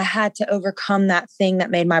on, I had to overcome that thing that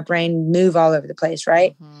made my brain move all over the place.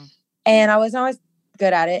 Right. And I wasn't always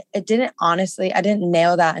good at it. I didn't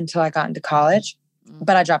nail that until I got into college,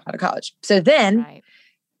 but I dropped out of college. So then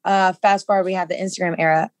fast forward, we have the Instagram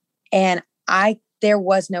era, and there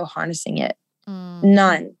was no harnessing it.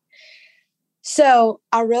 None. So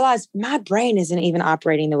I realized my brain isn't even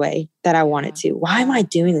operating the way that I want it to. Why am I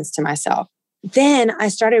doing this to myself? Then I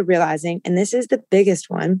started realizing, and this is the biggest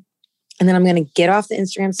one, and then I'm going to get off the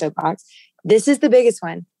Instagram soapbox. This is the biggest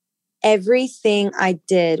one. everything I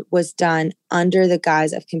did was done under the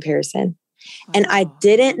guise of comparison. And I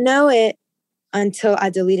didn't know it until I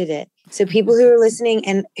deleted it. So people who are listening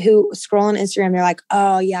and who scroll on Instagram, they're like,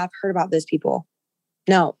 oh yeah, I've heard about those people.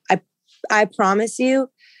 No, I promise you,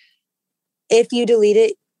 if you delete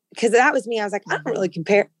it, because that was me, I was like, I don't really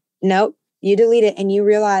compare. Nope, you delete it and you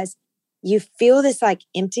realize you feel this like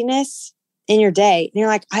emptiness in your day. And you're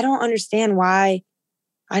like, I don't understand why.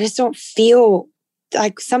 I just don't feel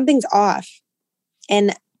like something's off.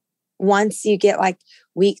 And once you get like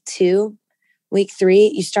week 2, week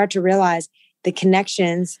 3, you start to realize the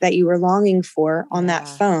connections that you were longing for on that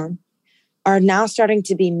phone are now starting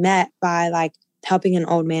to be met by like helping an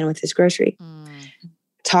old man with his grocery,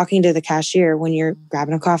 talking to the cashier when you're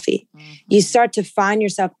grabbing a coffee. You start to find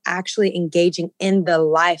yourself actually engaging in the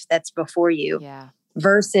life that's before you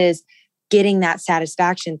versus getting that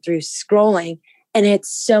satisfaction through scrolling. And it's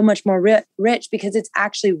so much more rich because it's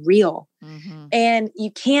actually real. And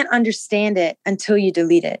you can't understand it until you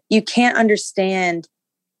delete it. You can't understand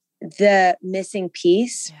the missing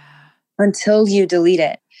piece until you delete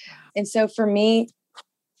it. And so for me,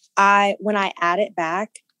 when I add it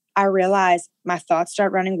back, I realize my thoughts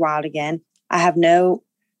start running wild again.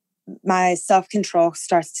 My self-control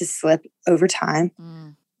starts to slip over time.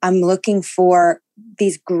 I'm looking for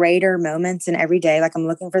these greater moments in every day. Like I'm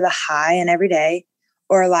looking for the high in every day,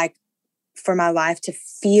 or like for my life to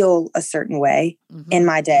feel a certain way in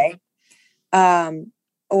my day.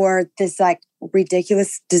 Or this like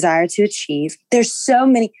ridiculous desire to achieve. There's so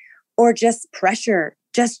many, or just pressure,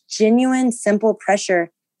 just genuine, simple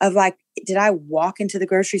pressure of like, did I walk into the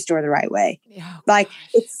grocery store the right way? Like,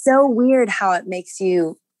 it's so weird how it makes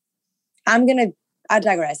you, I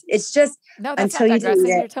digress. It's just, no, that's until not digressing.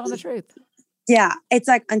 You're telling the truth. Yeah. It's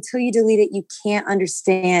like, until you delete it, you can't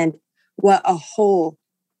understand what a whole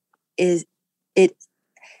is. It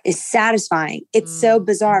is satisfying. It's so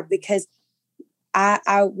bizarre because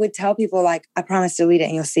I would tell people like, I promise, delete it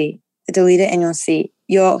and you'll see. Delete it and you'll see.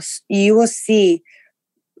 You will see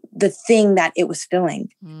the thing that it was filling,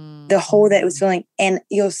 the hole that it was filling, and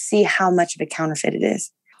you'll see how much of a counterfeit it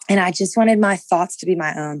is. And I just wanted my thoughts to be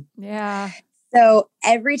my own. Yeah. So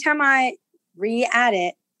every time I re-add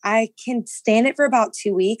it, I can stand it for about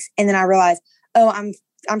 2 weeks, and then I realize, oh,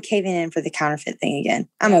 I'm caving in for the counterfeit thing again.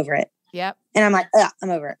 I'm over it. Yep. And I'm like, I'm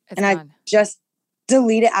over it. It's and gone. I just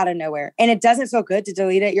delete it out of nowhere. And it doesn't feel good to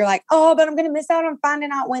delete it. You're like, oh, but I'm going to miss out on finding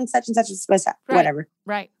out when such and such is supposed to, whatever.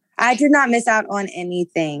 Right. I did not miss out on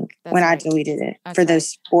anything when I deleted it for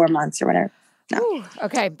those 4 months or whatever. No. Ooh,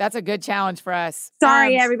 okay. That's a good challenge for us.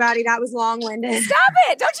 Sorry, everybody. That was long-winded. Stop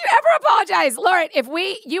it. Don't you ever apologize. Lauren,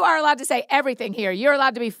 you are allowed to say everything here. You're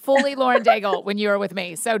allowed to be fully Lauren Daigle when you are with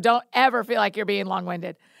me. So don't ever feel like you're being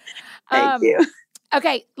long-winded. Thank you.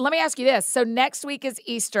 Okay, let me ask you this. So next week is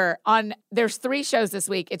Easter. There's 3 shows this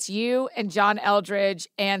week. It's you and John Eldridge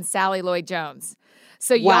and Sally Lloyd-Jones.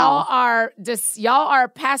 So y'all are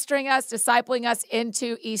pastoring us, discipling us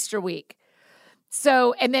into Easter week.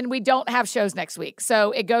 So, and then we don't have shows next week.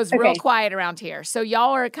 So it goes real quiet around here. So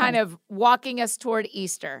y'all are kind of walking us toward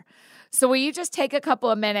Easter. So will you just take a couple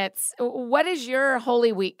of minutes? What is your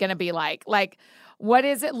Holy Week going to be like? Like, what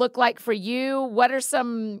does it look like for you? What are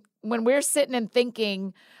when we're sitting and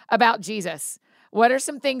thinking about Jesus, what are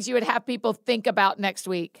some things you would have people think about next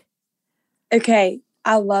week? Okay.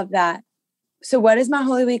 I love that. So what does my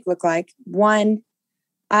Holy Week look like? One,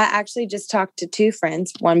 I actually just talked to 2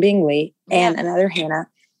 friends, one being Lee and another Hannah.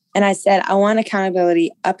 And I said, I want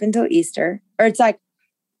accountability up until Easter. Or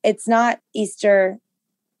it's not Easter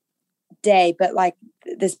day, but like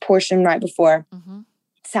this portion right before.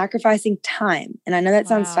 Sacrificing time. And I know that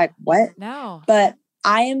sounds like, what? No. But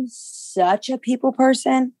I am such a people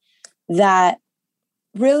person that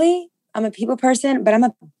really, I'm a people person, but I'm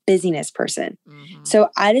a busyness person. So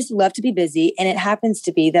I just love to be busy. And it happens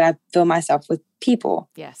to be that I fill myself with people.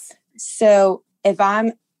 Yes. So if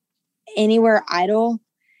I'm anywhere idle,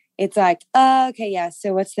 it's like, okay, yeah.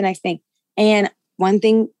 So what's the next thing? And one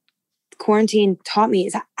thing quarantine taught me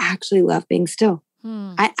is I actually love being still.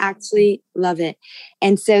 I actually love it.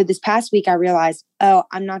 And so this past week I realized, oh,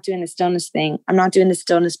 I'm not doing the stillness thing. I'm not doing the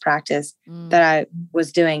stillness practice that I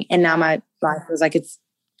was doing. And now my life was like, it's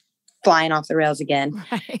flying off the rails again.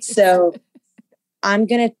 Right. So I'm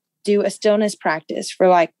going to do a stillness practice for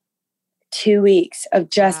like 2 weeks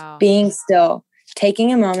of just being still,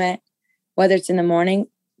 taking a moment, whether it's in the morning.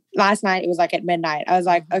 Last night, it was like at midnight. I was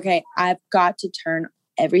like, okay, I've got to turn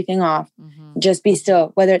everything off. Just be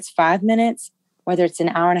still, whether it's 5 minutes, whether it's an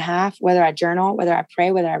hour and a half, whether I journal, whether I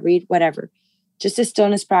pray, whether I read, whatever. Just a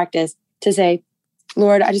stillness practice to say,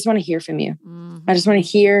 Lord, I just want to hear from you. I just want to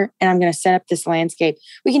hear, and I'm going to set up this landscape.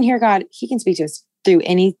 We can hear God. He can speak to us through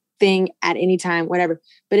anything at any time, whatever,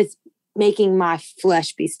 but it's making my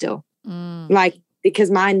flesh be still. Like,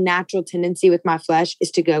 because my natural tendency with my flesh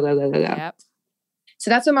is to go, go, go, go, go. Yep. So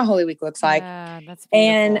that's what my Holy Week looks like. Yeah, that's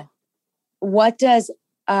beautiful. And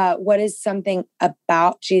what is something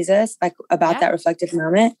about Jesus, like about that reflective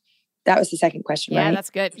moment? That was the second question, right? Yeah, that's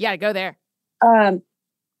good. Yeah, go there.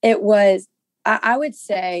 It was, I would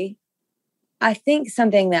say, I think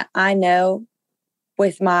something that I know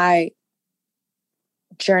with my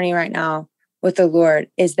journey right now with the Lord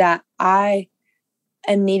is that I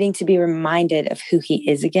am needing to be reminded of who he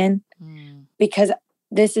is again, because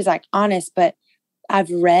this is like honest, but I've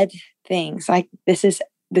read things like this is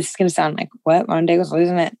going to sound like, what? Rhonda was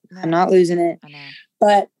losing it. No, I'm not losing it. I know.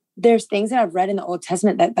 But there's things that I've read in the Old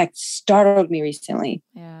Testament that like startled me recently.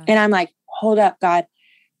 Yeah. And I'm like, hold up, God,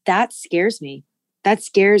 that scares me. That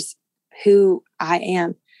scares who I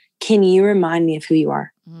am. Can you remind me of who you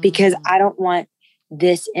are? Because I don't want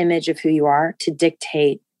this image of who you are to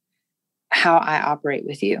dictate how I operate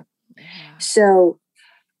with you. Yeah. So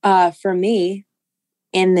for me,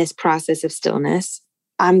 in this process of stillness,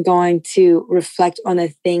 I'm going to reflect on the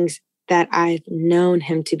things that I've known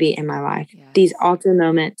him to be in my life. Yes. These altar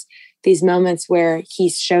moments, these moments where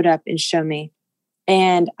he's showed up and shown me.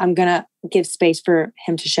 And I'm going to give space for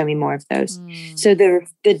him to show me more of those. So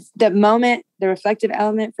the moment, the reflective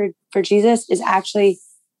element for Jesus is actually,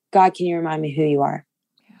 God, can you remind me who you are?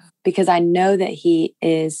 Yeah. Because I know that he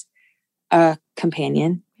is a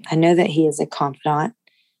companion. I know that he is a confidant.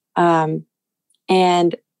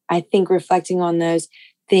 And I think reflecting on those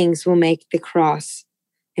things will make the cross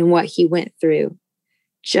and what he went through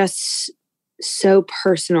just so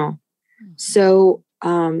personal. So,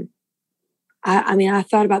 I mean, I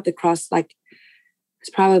thought about the cross like it's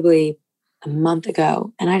probably a month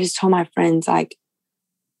ago. And I just told my friends, like,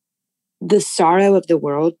 the sorrow of the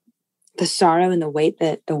world, the sorrow and the weight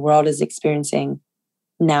that the world is experiencing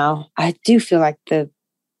now, I do feel like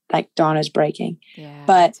dawn is breaking. Yeah,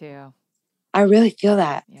 but me too. I really feel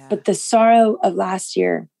that. Yeah. But the sorrow of last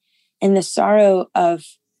year and the sorrow of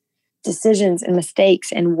decisions and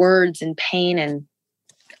mistakes and words and pain and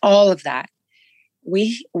all of that,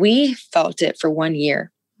 we felt it for 1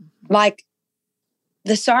 year. Like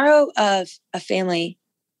the sorrow of a family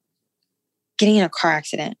getting in a car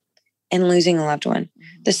accident and losing a loved one,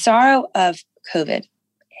 the sorrow of COVID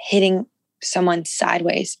hitting someone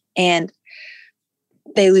sideways and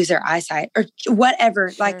they lose their eyesight or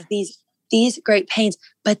whatever, like these great pains,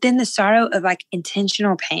 but then the sorrow of like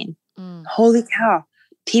intentional pain. Holy cow,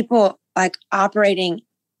 people like operating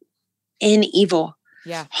in evil,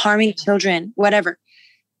 harming children, whatever.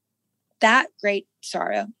 That great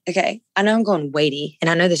sorrow. Okay. I know I'm going weighty and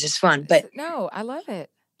I know this is fun, but no, I love it.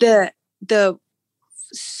 The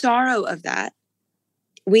sorrow of that,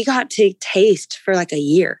 we got to taste for like a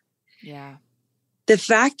year. Yeah. The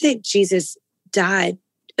fact that Jesus died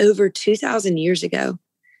over 2,000 years ago,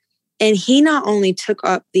 and he not only took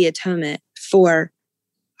up the atonement for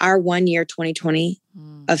our 1 year, 2020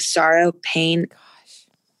 of sorrow, pain,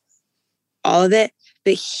 all of it,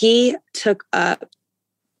 but he took up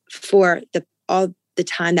for all the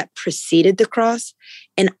time that preceded the cross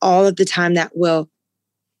and all of the time that will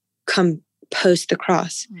come post the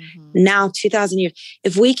cross. Now, 2,000 years.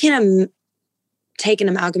 If we can take an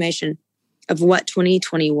amalgamation of what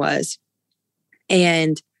 2020 was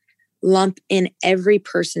and lump in every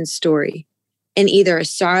person's story in either a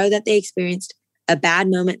sorrow that they experienced, a bad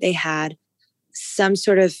moment they had, some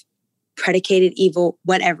sort of predicated evil,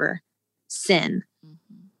 whatever, sin.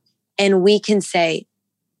 And we can say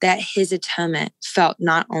that his atonement felt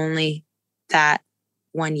not only that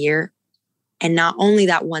 1 year and not only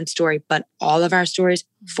that one story, but all of our stories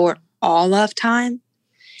for all of time.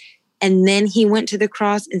 And then he went to the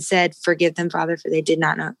cross and said, forgive them, Father, for they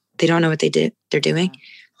don't know what they're doing.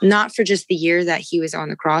 Not for just the year that he was on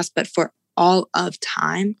the cross, but for all of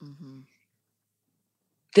time.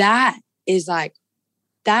 That is like,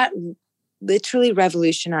 that literally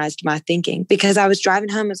revolutionized my thinking, because I was driving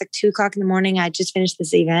home. It was like 2:00 in the morning. I just finished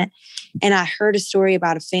this event and I heard a story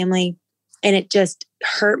about a family and it just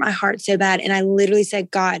hurt my heart so bad. And I literally said,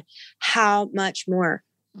 God, how much more?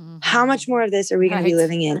 How much more of this are we going to be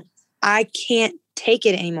living in? I can't take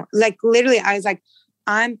it anymore. Like literally, I was like,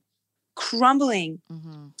 I'm crumbling.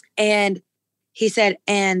 And he said,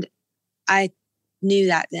 and I knew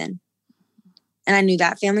that then. And I knew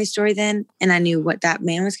that family story then. And I knew what that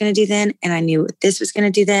man was going to do then. And I knew what this was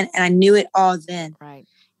going to do then. And I knew it all then.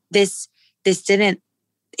 This didn't,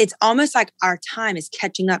 it's almost like our time is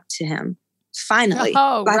catching up to him. finally.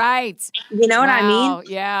 Oh, right. You know what I mean?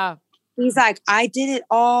 Yeah. He's like, I did it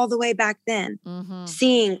all the way back then,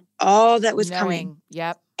 seeing all that was coming.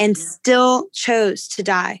 Yep. And still chose to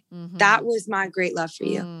die. That was my great love for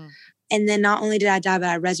you. And then not only did I die, but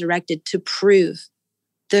I resurrected to prove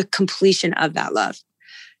the completion of that love.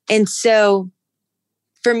 And so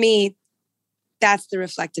for me, that's the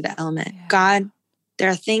reflective element. Yeah. God, there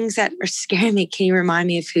are things that are scaring me. Can you remind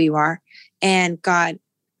me of who you are? And God,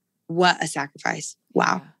 what a sacrifice.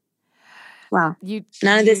 Wow. Yeah. Wow.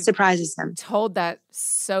 None of this surprises him. Told that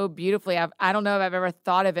so beautifully. I don't know if I've ever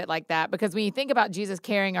thought of it like that, because when you think about Jesus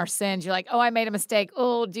carrying our sins, you're like, oh, I made a mistake.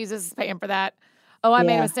 Oh, Jesus is paying for that. Oh, I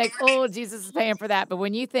made a mistake. Oh, Jesus is paying for that. But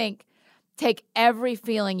when you take every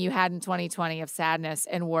feeling you had in 2020 of sadness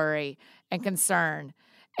and worry and concern,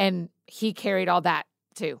 and he carried all that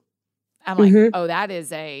too. I'm like, oh, that is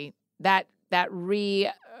that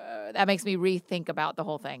makes me rethink about the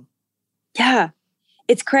whole thing. Yeah.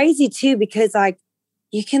 It's crazy too, because like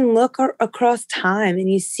you can look across time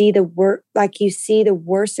and you see the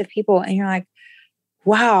worst of people, and you're like,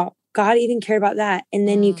 wow, God even cared about that. And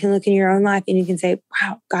then you can look in your own life and you can say,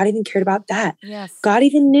 wow, God even cared about that. Yes. God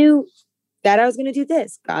even knew that I was going to do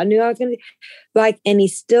this. God knew I was going to and he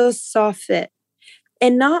still saw fit.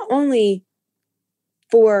 And not only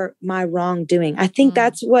for my wrongdoing, I think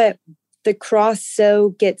that's what the cross so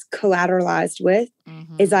gets collateralized with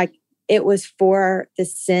is like, it was for the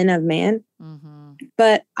sin of man.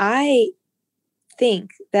 But I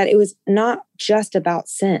think that it was not just about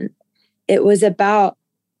sin. It was about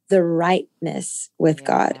the rightness with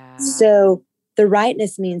God. So the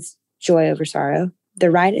rightness means joy over sorrow.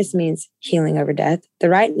 The rightness means healing over death. The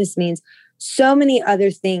rightness means so many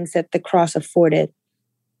other things that the cross afforded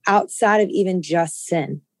outside of even just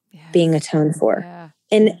sin being atoned for. Yeah.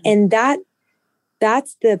 And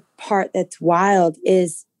that's the part that's wild,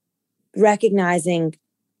 is recognizing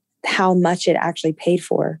how much it actually paid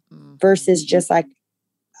for versus just like,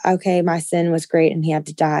 okay, my sin was great and he had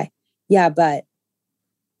to die. Yeah, but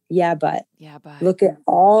look at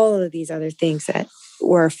all of these other things that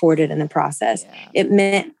were afforded in the process. Yeah. It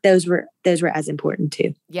meant those were as important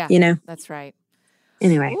too. Yeah, you know, that's right.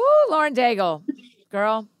 Anyway, Lauren Daigle,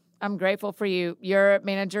 girl, I'm grateful for you. Your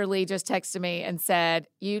manager Lee just texted me and said,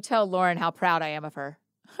 "You tell Lauren how proud I am of her."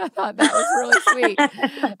 I thought that was really sweet.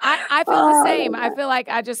 I feel the same. I feel like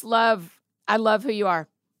I love who you are.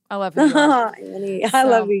 I love who you are. Annie, I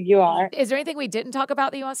love who you are. Is there anything we didn't talk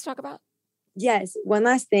about that you want us to talk about? Yes. One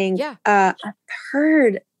last thing. Yeah. I've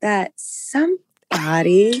heard that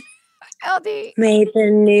somebody LD made the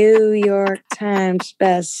New York Times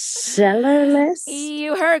bestseller list.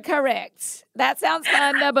 You heard correct. That Sounds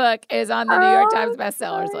Fun. The book is on the New York Times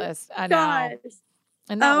bestsellers list. I know. Gosh.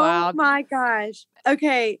 Isn't that wild? Oh my gosh.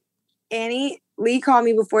 Okay. Annie, Lee called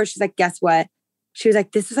me before. She's like, guess what? She was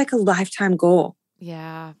like, this is like a lifetime goal.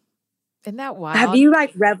 Yeah. Isn't that wild? Have you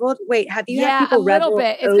like reveled? Wait, have you had people revel? Yeah, a little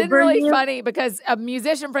bit. It's been really funny because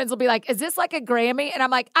musician friends will be like, is this like a Grammy? And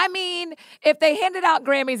I'm like, I mean, if they handed out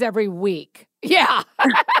Grammys every week, yeah.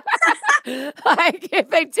 Like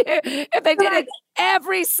if they did it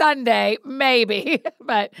every Sunday, maybe.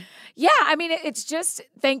 But yeah, I mean, it's just,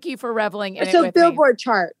 thank you for reveling in it with Billboard me.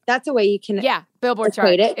 chart. That's a way you can. Yeah, Billboard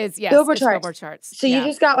chart is Billboard charts. So you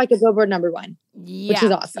just got like a Billboard #1, which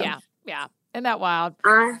is awesome. Yeah. Isn't that wild?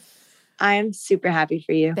 I am super happy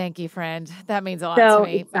for you. Thank you, friend. That means a lot to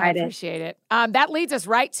me. Excited. I appreciate it. That leads us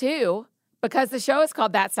right to, because the show is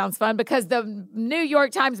called That Sounds Fun, because the New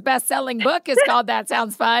York Times best-selling book is called That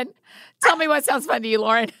Sounds Fun. Tell me what sounds fun to you,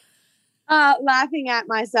 Lauren. Laughing at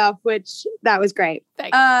myself, which that was great.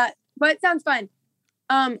 Thanks. What sounds fun?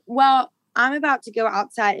 Well, I'm about to go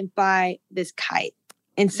outside and buy this kite.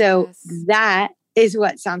 And so that is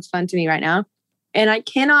what sounds fun to me right now. And I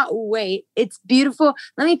cannot wait. It's beautiful.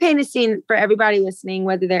 Let me paint a scene for everybody listening,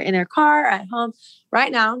 whether they're in their car or at home.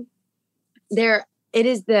 Right now, it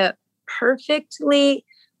is the perfectly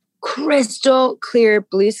crystal clear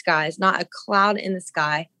blue skies, not a cloud in the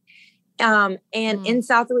sky. And in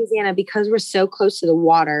South Louisiana, because we're so close to the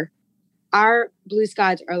water, our blue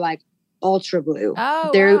skies are like ultra blue. Oh,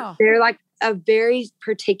 they're like a very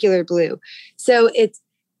particular blue. So it's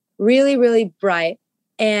really, really bright.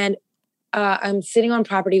 And I'm sitting on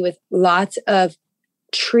property with lots of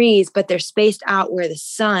trees, but they're spaced out where the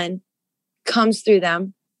sun comes through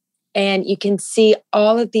them. And you can see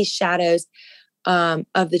all of these shadows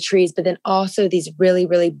of the trees, but then also these really,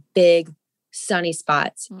 really big sunny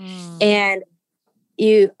spots. And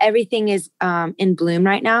everything is in bloom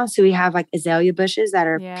right now. So we have like azalea bushes that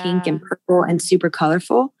are pink and purple and super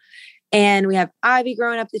colorful. And we have ivy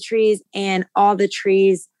growing up the trees, and all the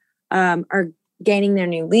trees are gaining their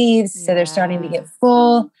new leaves. So they're starting to get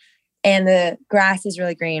full, and the grass is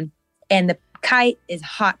really green, and the kite is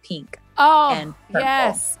hot pink. Oh, and purple.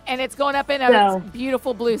 Yes. And it's going up in a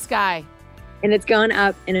beautiful blue sky. And it's going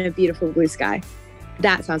up in a beautiful blue sky.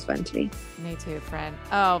 That sounds fun to me. Me too, friend.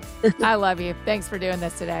 Oh, I love you. Thanks for doing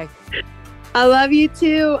this today. I love you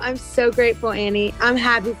too. I'm so grateful, Annie. I'm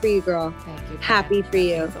happy for you, girl. Thank you. Friend. Happy for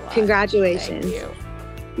you. Congratulations. Thank you.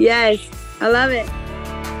 Yes, I love it.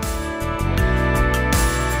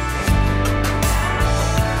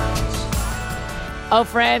 Oh,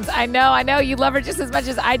 friends, I know you love her just as much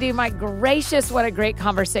as I do. My gracious, what a great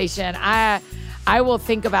conversation. I will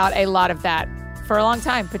think about a lot of that for a long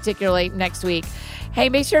time, particularly next week. Hey,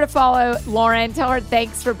 make sure to follow Lauren. Tell her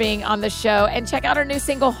thanks for being on the show, and check out her new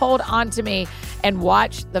single, Hold On To Me, and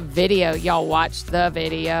watch the video. Y'all watch the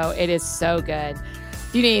video. It is so good.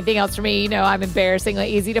 If you need anything else from me, you know I'm embarrassingly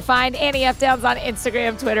easy to find. Annie F. Downs on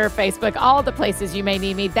Instagram, Twitter, Facebook, all the places you may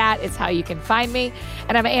need me. That is how you can find me.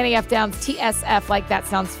 And I'm Annie F. Downs, TSF, like That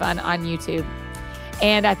Sounds Fun, on YouTube.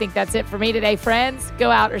 And I think that's it for me today, friends. Go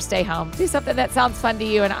out or stay home. Do something that sounds fun to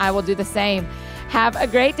you, and I will do the same. Have a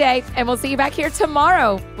great day, and we'll see you back here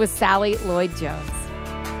tomorrow with Sally Lloyd Jones.